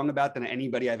more wrong about than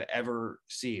anybody I've ever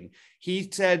seen. He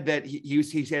said that he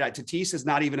said Tatis is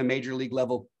not even a major league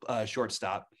level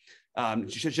shortstop.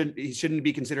 He shouldn't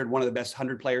be considered one of the best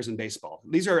 100 players in baseball.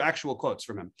 These are actual quotes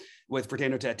from him with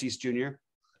Fernando Tatis Jr.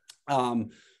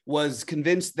 Was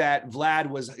convinced that Vlad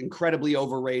was incredibly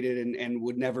overrated and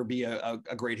would never be a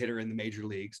great hitter in the major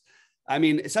leagues. I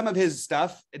mean, some of his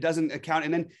stuff, it doesn't account.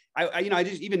 And then I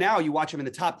just, even now you watch him in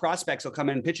the top prospects will come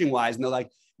in pitching wise and they're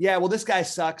like, yeah, well, this guy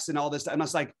sucks and all this. I'm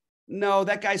just like, no,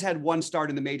 that guy's had 1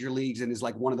 start in the major leagues and is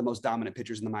like one of the most dominant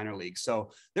pitchers in the minor leagues.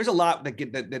 So there's a lot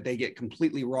that they get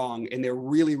completely wrong, and they're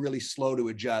really, really slow to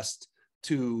adjust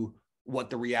to what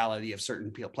the reality of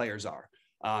certain players are.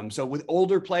 So with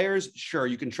older players, sure,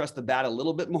 you can trust the bat a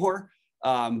little bit more.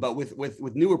 But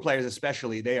with newer players,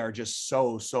 especially, they are just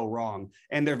so wrong,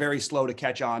 and they're very slow to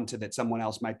catch on to that someone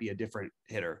else might be a different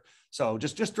hitter. So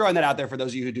just throwing that out there for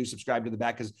those of you who do subscribe to the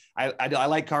back, because I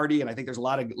like Cardi, and I think there's a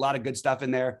lot of good stuff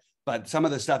in there. But some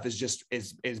of the stuff is just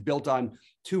is built on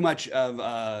too much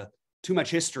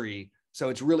history. So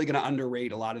it's really going to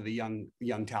underrate a lot of the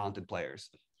young talented players.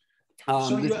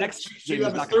 So you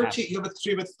have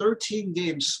a 13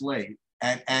 game slate,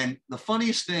 and the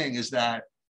funniest thing is that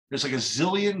there's like a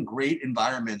zillion great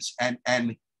environments,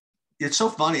 and it's so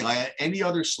funny. Like any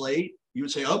other slate, you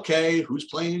would say, okay, who's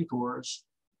playing in Coors?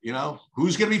 You know,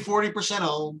 who's going to be 40%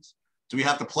 owned? Do we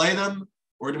have to play them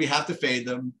or do we have to fade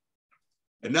them?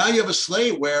 And now you have a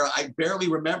slate where I barely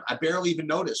even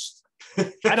noticed.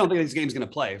 I don't think this game's going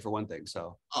to play, for one thing.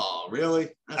 So, oh, really?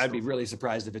 I'd be really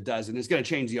surprised if it does. And it's going to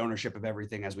change the ownership of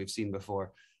everything, as we've seen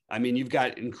before. I mean, you've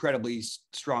got incredibly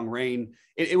strong rain.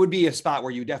 It would be a spot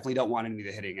where you definitely don't want any of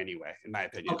the hitting anyway, in my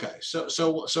opinion. Okay.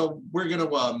 So we're going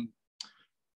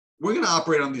to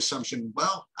operate on the assumption.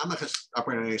 Well, I'm not going to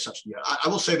operate on any assumption yet. I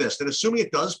will say this, that assuming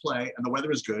it does play and the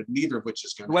weather is good, neither of which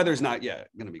is going to. The weather's not yet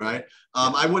going to be right.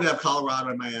 I would have Colorado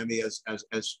and Miami as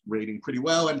rating pretty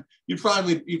well, and you'd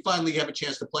finally have a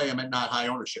chance to play them at not high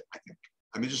ownership. I think.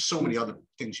 I mean, just so many other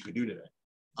things you could do today.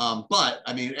 But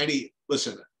I mean,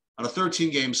 listen, on a 13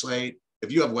 game slate,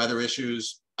 if you have weather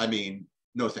issues, I mean,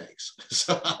 no thanks.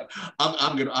 So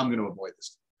I'm gonna avoid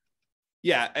this.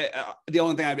 Yeah, the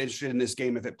only thing I'm interested in this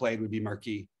game, if it played, would be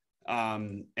Marquis.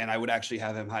 And I would actually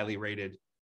have him highly rated.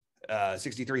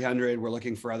 6,300. We're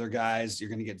looking for other guys.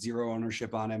 You're going to get zero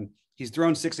ownership on him. He's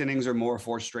thrown 6 innings or more,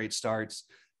 4 straight starts.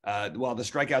 While the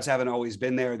strikeouts haven't always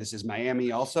been there, this is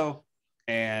Miami also.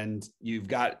 And you've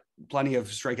got plenty of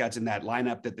strikeouts in that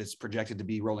lineup that's projected to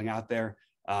be rolling out there.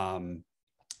 A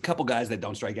couple guys that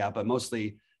don't strike out, but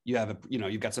mostly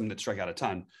you've got some that strike out a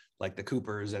ton, like the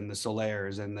Coopers and the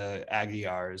Solairs and the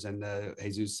Aguilars and the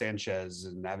Jesus Sanchez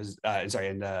and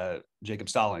Jacob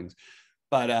Stallings.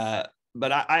 But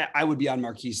I would be on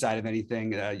Marquis' side of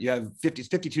anything. You have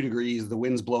 52 degrees. The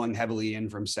wind's blowing heavily in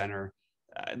from center.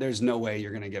 There's no way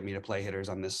you're going to get me to play hitters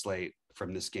on this slate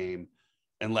from this game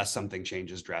unless something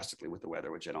changes drastically with the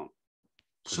weather, which I don't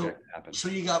project to happen. So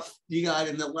you got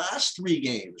in the last 3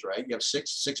 games, right? You have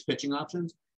six pitching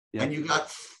options. Yep. And you got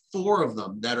 4 of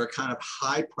them that are kind of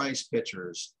high price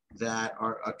pitchers that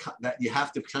you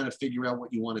have to kind of figure out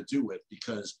what you want to do with,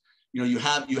 because you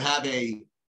have a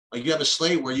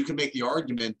slate where you can make the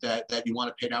argument that you want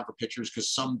to pay down for pitchers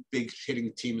because some big hitting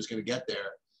team is going to get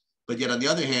there. But yet on the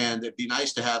other hand, it'd be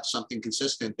nice to have something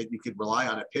consistent that you could rely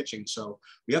on at pitching. So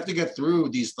we have to get through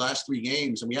these last 3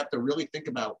 games, and we have to really think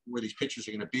about where these pitchers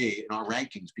are going to be in our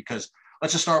rankings, because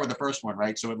let's just start with the first one,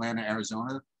 right? So Atlanta,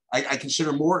 Arizona. I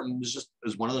consider Morton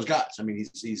as one of those guys. I mean,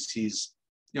 he's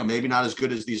maybe not as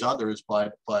good as these others,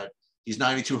 but he's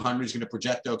 9,200. He's going to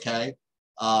project okay,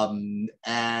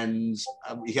 and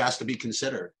he has to be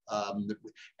considered.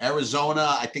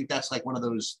 Arizona, I think that's like one of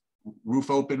those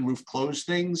roof open, roof closed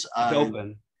things.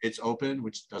 It's open,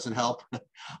 which doesn't help.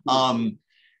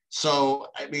 So,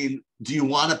 I mean, do you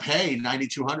want to pay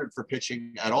 9,200 for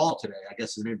pitching at all today? I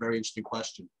guess is a very interesting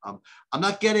question. I'm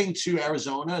not getting to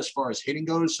Arizona as far as hitting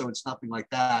goes, so it's nothing like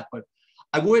that. But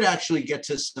I would actually get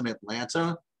to some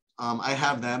Atlanta. I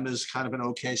have them as kind of an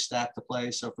okay stack to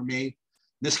play. So for me,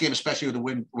 this game, especially with the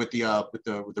wind, with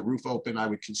the roof open, I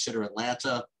would consider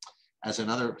Atlanta as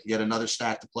yet another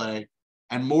stack to play.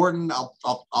 And Morton,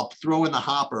 I'll throw in the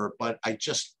hopper, but I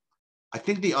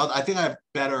think I have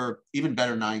even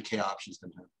better 9K options than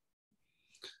him.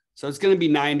 So it's going to be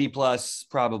 90 plus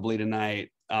probably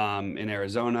tonight in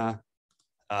Arizona.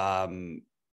 I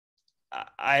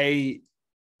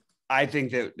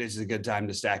think that this is a good time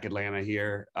to stack Atlanta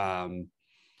here.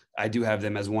 I do have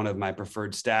them as one of my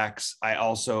preferred stacks. I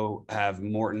also have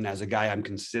Morton as a guy I'm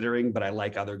considering, but I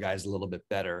like other guys a little bit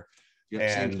better.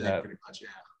 Yeah, same thing, pretty much, yeah.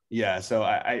 Yeah, so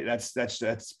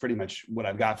that's pretty much what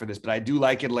I've got for this. But I do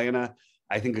like Atlanta.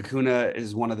 I think Acuna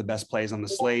is one of the best plays on the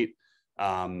slate.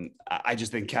 I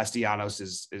just think Castellanos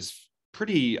is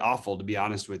pretty awful, to be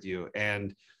honest with you.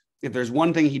 And if there's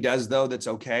one thing he does though that's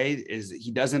okay, is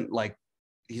he doesn't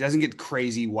get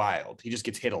crazy wild. He just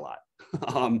gets hit a lot.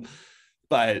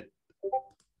 But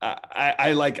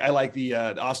I like the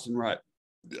Austin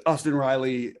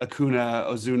Riley, Acuna,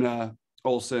 Ozuna,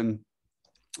 Olsen.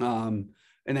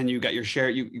 And then you got your share.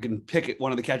 You can pick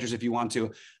one of the catchers if you want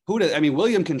to.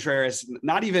 William Contreras,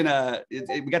 not even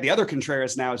we got the other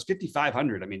Contreras now is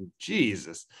 5,500. I mean,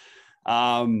 Jesus.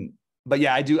 But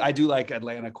yeah, I do like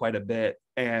Atlanta quite a bit.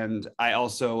 And I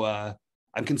also,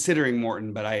 I'm considering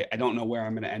Morton, but I don't know where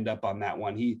I'm going to end up on that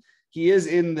one. He is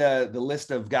in the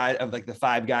list of like the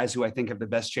 5 guys who I think have the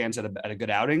best chance at a good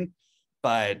outing,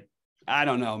 but I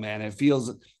don't know, man. It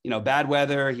feels, bad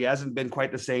weather. He hasn't been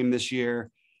quite the same this year.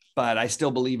 but I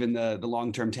still believe in the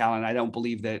long-term talent. I don't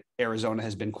believe that Arizona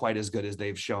has been quite as good as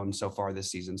they've shown so far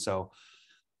this season. So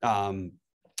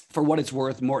for what it's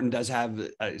worth, Morton does have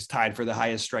is tied for the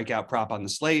highest strikeout prop on the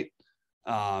slate.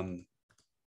 And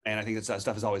I think that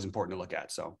stuff is always important to look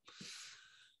at. So,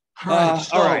 all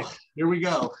right, here we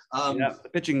go. The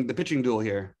pitching duel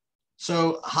here.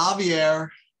 So Javier,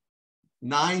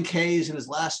 9 Ks in his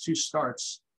last 2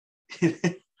 starts.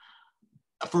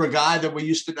 For a guy that I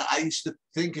used to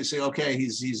think and say, okay,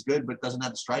 he's good, but doesn't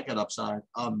have the strikeout upside.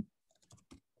 I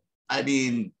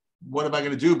mean, what am I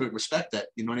going to do but respect that?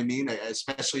 You know what I mean?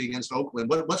 Especially against Oakland.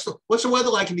 What's the weather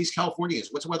like in East California?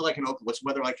 What's the weather like in Oakland? What's the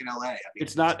weather like in LA? I mean,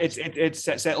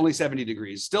 it's only 70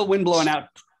 degrees. Still wind blowing out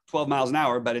 12 miles an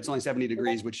hour, but it's only 70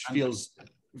 degrees, which feels,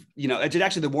 it's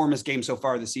actually the warmest game so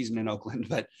far this season in Oakland,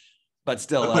 but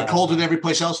still. But colder than every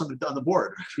place else on the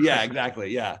board. Yeah,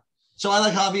 exactly. Yeah. So I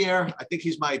like Javier. I think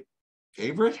he's my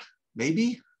favorite,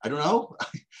 maybe. I don't know.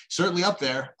 Certainly up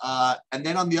there. And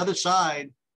then on the other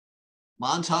side,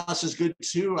 Montas is good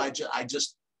too. I'm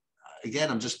just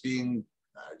being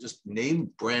just name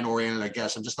brand oriented, I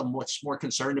guess. I'm much more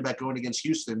concerned about going against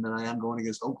Houston than I am going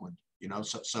against Oakland,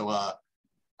 So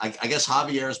I guess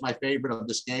Javier is my favorite of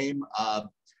this game.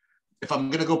 If I'm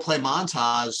going to go play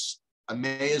Montas, I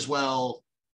may as well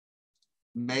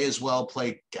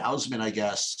play Gausman, I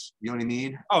guess. You know what I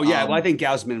mean? Oh yeah. Well, I think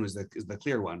Gausman is the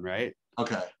clear one, right?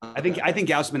 Okay. I think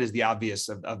Gausman is the obvious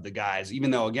of the guys, even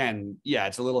though again, yeah,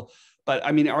 it's a little, but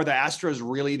I mean, are the Astros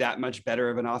really that much better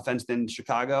of an offense than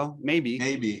Chicago?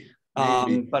 Maybe.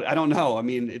 But I don't know. I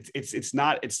mean, it's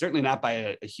certainly not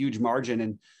by a huge margin.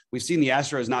 And we've seen the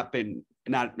Astros not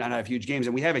have huge games.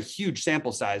 And we have a huge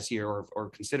sample size here,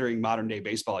 or considering modern day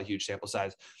baseball, a huge sample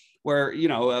size where,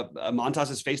 Montas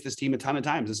has faced this team a ton of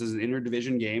times. This is an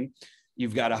interdivision game.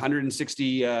 You've got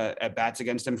 160 at bats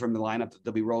against him from the lineup that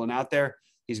they'll be rolling out there.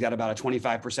 He's got about a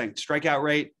 25% strikeout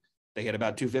rate. They hit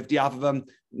about 250 off of him.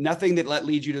 Nothing that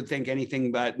leads you to think anything,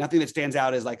 but nothing that stands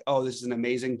out as like, oh, this is an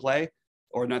amazing play,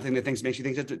 or nothing that makes you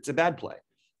think that it's a bad play.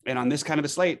 And on this kind of a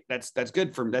slate, that's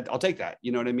good for that. I'll take that.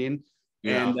 You know what I mean?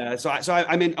 Yeah. And so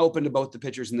I'm open to both the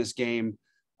pitchers in this game.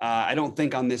 I don't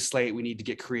think on this slate we need to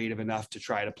get creative enough to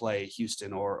try to play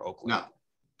Houston or Oakland. No,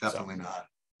 definitely not.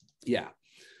 Yeah.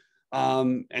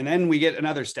 And then we get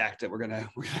another stack that we're gonna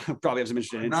probably have some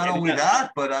interest in. Not only that,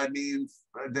 but I mean,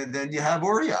 then you have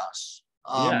Urias.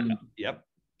 Yep.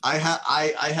 I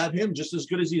have him just as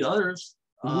good as the others.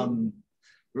 Mm-hmm.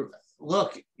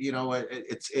 Look,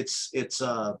 it's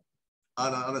on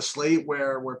a slate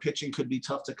where pitching could be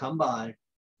tough to come by.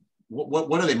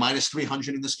 What are they, minus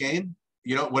 300 in this game?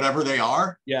 Whatever they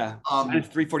are. Yeah. Minus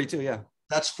 342. Yeah.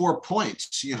 That's 4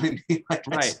 points. You know what I mean?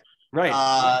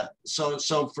 Right.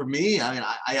 So for me, I mean,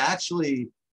 I actually,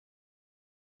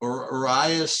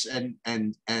 Urias and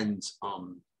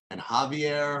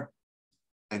Javier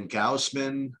and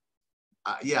Gausman.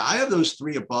 I have those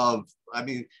 3 above. I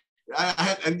mean, I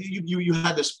had, and you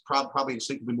had this probably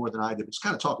instinctively more than I did. Just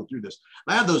kind of talking through this.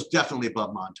 I have those definitely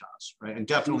above Montas, right, and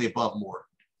definitely above Moore.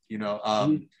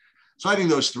 So I think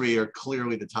those 3 are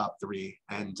clearly the top 3,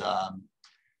 and I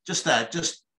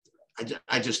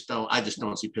just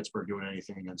don't see Pittsburgh doing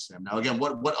anything against them. Now, again,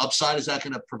 what upside is that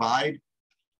going to provide?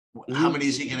 How many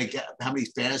is he going to get? How many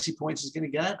fantasy points is he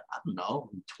going to get? I don't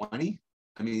know, 20.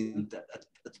 I mean,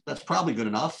 that's probably good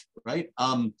enough, right?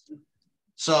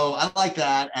 So I like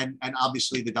that, and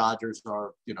obviously the Dodgers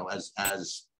are,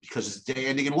 as because it's day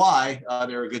ending in Y,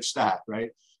 they're a good stack,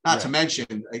 right? Not to mention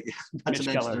they're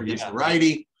against the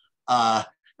righty. Not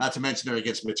to mention they're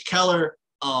against Mitch Keller.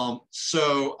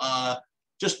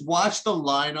 Just watch the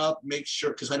lineup, make sure,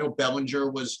 because I know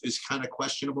Bellinger is kind of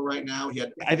questionable right now.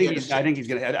 I think he's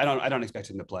gonna. I don't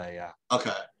expect him to play. Yeah.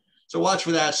 Okay. So watch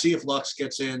for that. See if Lux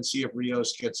gets in. See if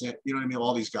Rios gets in. You know what I mean?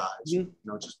 All these guys.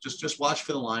 Mm-hmm. Just watch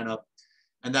for the lineup,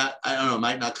 and that, I don't know,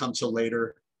 might not come till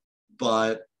later,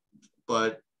 but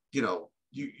you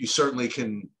certainly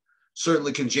can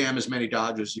jam as many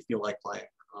Dodgers as you feel like playing.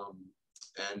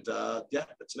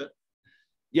 That's it.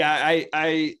 Yeah,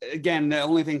 I again, the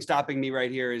only thing stopping me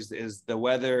right here is the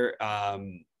weather.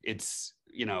 It's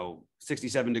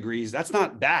 67 degrees. That's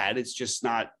not bad. It's just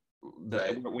not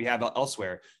what we have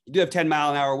elsewhere. You do have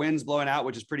 10-mile-an-hour winds blowing out,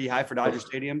 which is pretty high for Dodger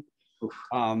Stadium.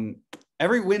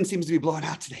 Every wind seems to be blowing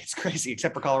out today. It's crazy,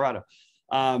 except for Colorado.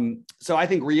 So I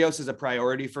think Rios is a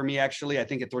priority for me, actually. I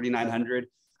think at 3,900.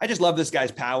 I just love this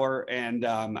guy's power, and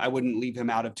I wouldn't leave him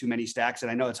out of too many stacks.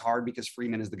 And I know it's hard because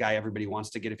Freeman is the guy everybody wants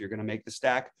to get if you're going to make the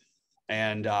stack.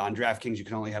 And on DraftKings, you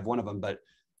can only have one of them. But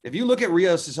if you look at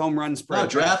Rios' home run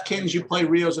spread. No, DraftKings, you play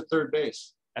Rios at third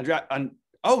base.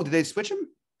 Did they switch him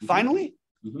finally?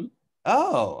 Mm-hmm.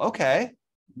 Oh, okay.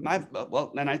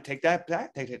 Well, then I take that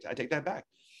back. I take that back.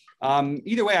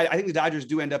 Either way, I think the Dodgers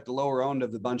do end up the lower end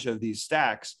of the bunch of these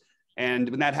stacks. And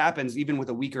when that happens, even with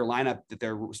a weaker lineup that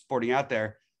they're sporting out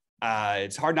there,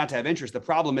 it's hard not to have interest. The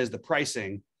problem is the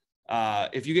pricing.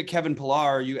 If you get Kevin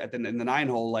Pillar, in the 9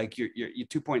 hole, like you're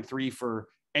 2.3 for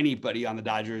anybody on the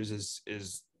Dodgers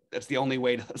is that's the only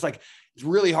way to, it's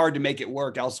really hard to make it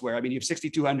work elsewhere. I mean, you have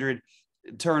 6,200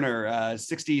 Turner,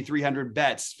 6,300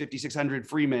 Betts, 5,600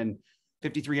 Freeman,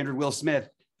 5,300 Will Smith,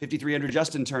 5,300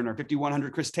 Justin Turner,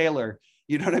 5,100 Chris Taylor.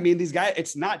 You know what I mean? These guys,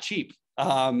 it's not cheap,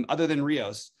 other than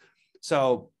Rios.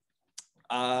 So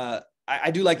I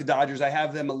do like the Dodgers. I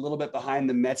have them a little bit behind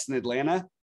the Mets and Atlanta,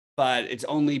 but it's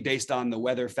only based on the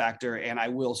weather factor. And I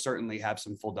will certainly have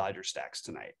some full Dodger stacks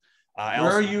tonight.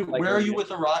 Where are you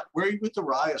with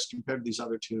Arias compared to these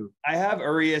other two? I have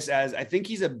Arias as, I think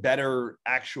he's a better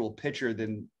actual pitcher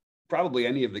than probably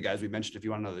any of the guys we mentioned, if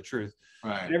you want to know the truth.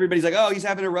 Right. And everybody's like, oh, he's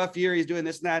having a rough year. He's doing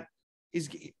this and that.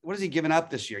 What has he given up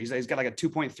this year? He's got like a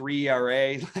 2.3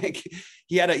 ERA. Like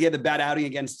he had the bad outing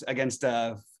against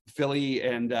Philly.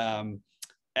 And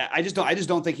I just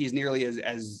don't think he's nearly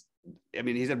as I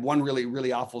mean, he's had one really,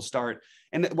 really awful start.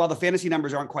 And while the fantasy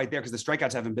numbers aren't quite there because the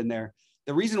strikeouts haven't been there,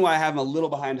 the reason why I have him a little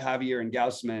behind Javier and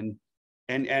Gausman,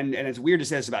 and it's weird to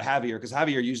say this about Javier because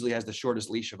Javier usually has the shortest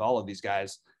leash of all of these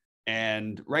guys.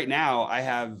 And right now I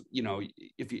have,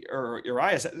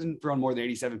 Arias hasn't thrown more than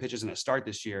 87 pitches in a start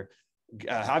this year.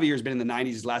 Javier's been in the 90s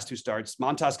his last 2 starts.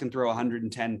 Montas can throw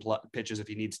 110 pitches if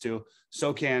he needs to.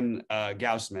 So can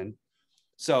Gausman.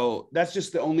 So that's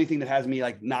just the only thing that has me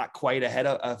like not quite ahead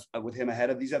of with him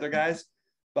ahead of these other guys.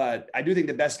 But I do think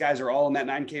the best guys are all in that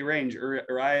 9K range.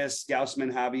 Arias,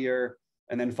 Gausman, Javier,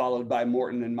 and then followed by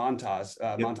Morton and Montas.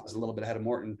 Montas a little bit ahead of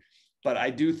Morton. But I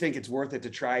do think it's worth it to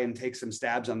try and take some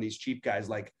stabs on these cheap guys.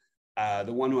 Like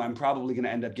the one who I'm probably going to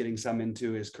end up getting some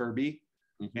into is Kirby.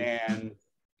 Mm-hmm. And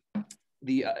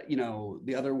the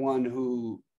other one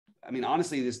who, I mean,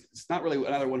 honestly, it's not really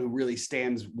another one who really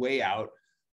stands way out,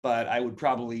 but I would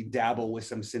probably dabble with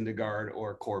some Syndergaard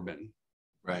or Corbin.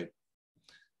 Right.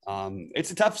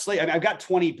 It's a tough slate. I mean, I've got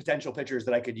 20 potential pitchers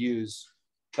that I could use,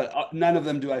 but none of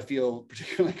them do I feel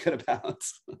particularly good about.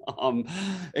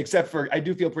 Except for I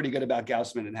do feel pretty good about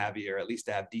Gausman and Javier, at least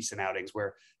to have decent outings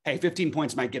where, hey, 15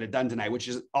 points might get it done tonight, which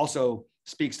is also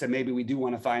speaks to maybe we do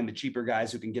want to find the cheaper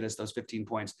guys who can get us those 15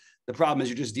 points. The problem is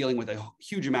you're just dealing with a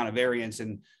huge amount of variance.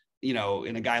 And,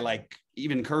 in a guy like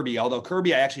even Kirby, although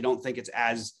Kirby, I actually don't think it's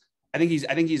as, I think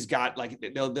he's got like,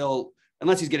 they'll,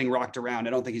 unless he's getting rocked around,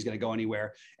 I don't think he's going to go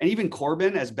anywhere. And even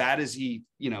Corbin, as bad as he,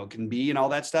 can be and all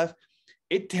that stuff,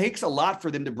 it takes a lot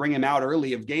for them to bring him out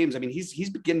early of games. I mean, he's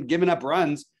giving up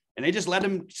runs and they just let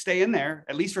him stay in there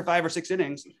at least for 5 or 6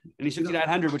 innings. And he's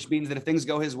 5,900, which means that if things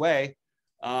go his way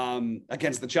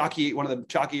against one of the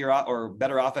chalkier or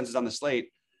better offenses on the slate.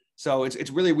 So it's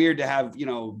really weird to have,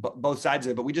 both sides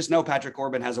of it, but we just know Patrick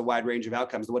Corbin has a wide range of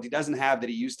outcomes. What he doesn't have that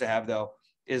he used to have though,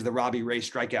 is the Robbie Ray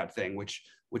strikeout thing, which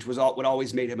was what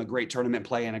always made him a great tournament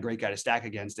play and a great guy to stack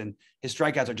against. And his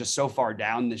strikeouts are just so far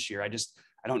down this year. I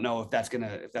don't know if that's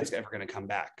ever gonna come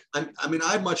back.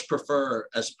 I much prefer,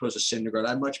 as opposed to Syndergaard,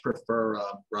 I much prefer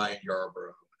Ryan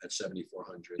Yarbrough at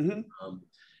 7,400. Mm-hmm.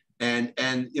 And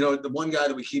the one guy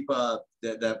that we keep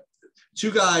that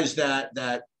 2 guys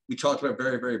that we talked about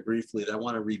very, very briefly that I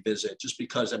want to revisit just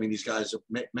because these guys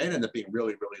may end up being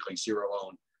really, really like zero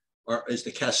own is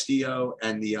the Castillo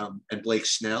and the and Blake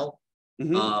Snell.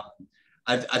 Mm-hmm.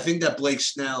 I think that Blake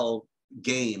Snell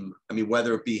game,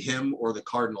 whether it be him or the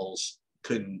Cardinals,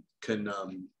 can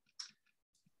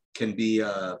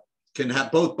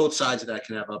have both sides of that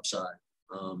can have upside.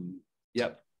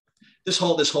 Yep. This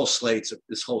whole slate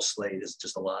is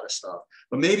just a lot of stuff.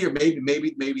 But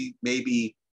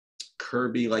maybe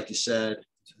Kirby, like you said,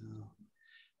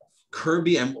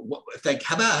 Kirby and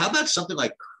how about something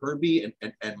like Kirby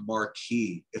and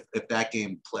Marquee if that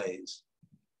game plays?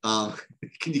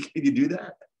 Can you do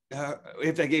that?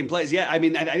 If that game plays, yeah. I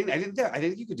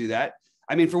think you could do that.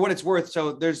 For what it's worth,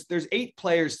 so there's 8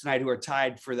 players tonight who are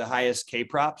tied for the highest K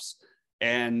props,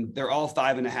 and they're all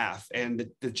 5.5. And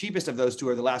the cheapest of those 2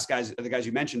 are the guys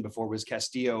you mentioned before was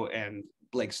Castillo and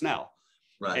Blake Snell.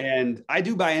 Right. And I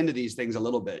do buy into these things a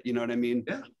little bit. You know what I mean?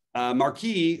 Yeah.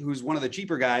 Marquee, who's one of the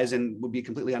cheaper guys and would be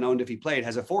completely unowned if he played,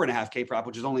 has a 4.5 K prop,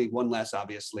 which is only 1 less,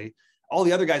 obviously. All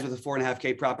the other guys with a 4.5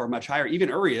 K prop are much higher. Even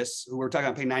Urias, who we're talking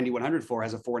about paying 9,100 for,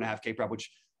 has a 4.5 K prop, which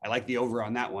I like the over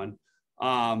on that one.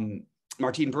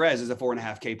 Martin Perez is a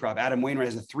 4.5 K prop. Adam Wainwright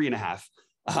has a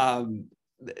 3.5.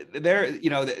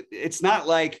 It's not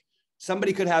like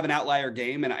somebody could have an outlier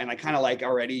game. And I kind of like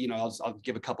already, I'll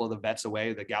give a couple of the bets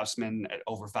away, the Gausman at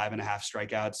over 5.5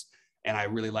 strikeouts. And I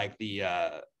really like the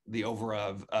over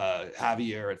of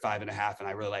Javier at 5.5. And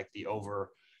I really like the over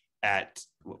at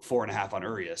 4.5 on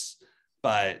Urias.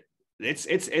 But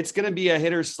it's going to be a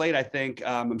hitter's slate, I think.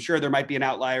 I'm sure there might be an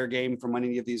outlier game from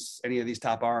any of these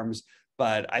top arms,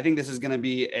 but I think this is going to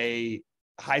be a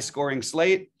high scoring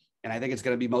slate. And I think it's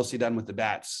going to be mostly done with the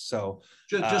bats. So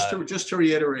just to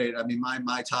reiterate, I mean,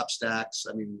 my top stacks,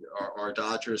 I mean, are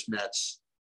Dodgers, Mets.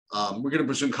 We're going to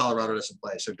presume Colorado doesn't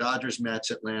play. So Dodgers,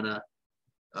 Mets, Atlanta,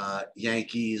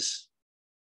 Yankees,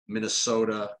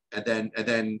 Minnesota, and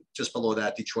then just below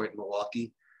that, Detroit and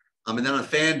Milwaukee. And then on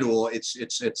FanDuel,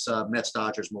 it's Mets,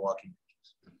 Dodgers, Milwaukee.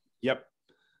 Yep.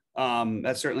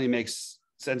 That certainly makes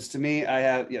sense to me. I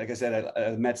have, like I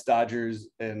said, Mets, Dodgers,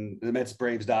 and the Mets,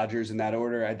 Braves, Dodgers in that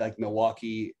order. I'd like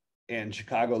Milwaukee and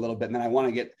Chicago a little bit. And then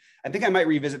I think I might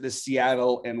revisit the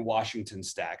Seattle and Washington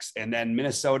stacks. And then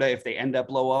Minnesota, if they end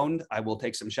up low owned, I will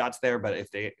take some shots there. But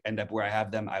if they end up where I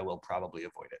have them, I will probably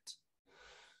avoid it.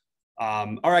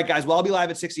 All right, guys. Well, I'll be live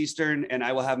at 6 Eastern, and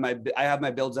I have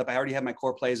my builds up. I already have my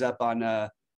core plays up on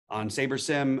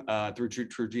SaberSim through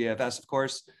True GFS, of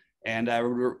course. And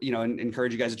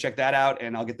encourage you guys to check that out,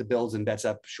 and I'll get the builds and bets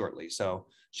up shortly. So,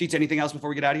 Sheets, anything else before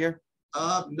we get out of here?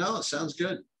 No, sounds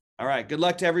good. All right. Good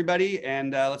luck to everybody,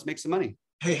 and let's make some money.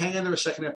 Hey, hang on there a second.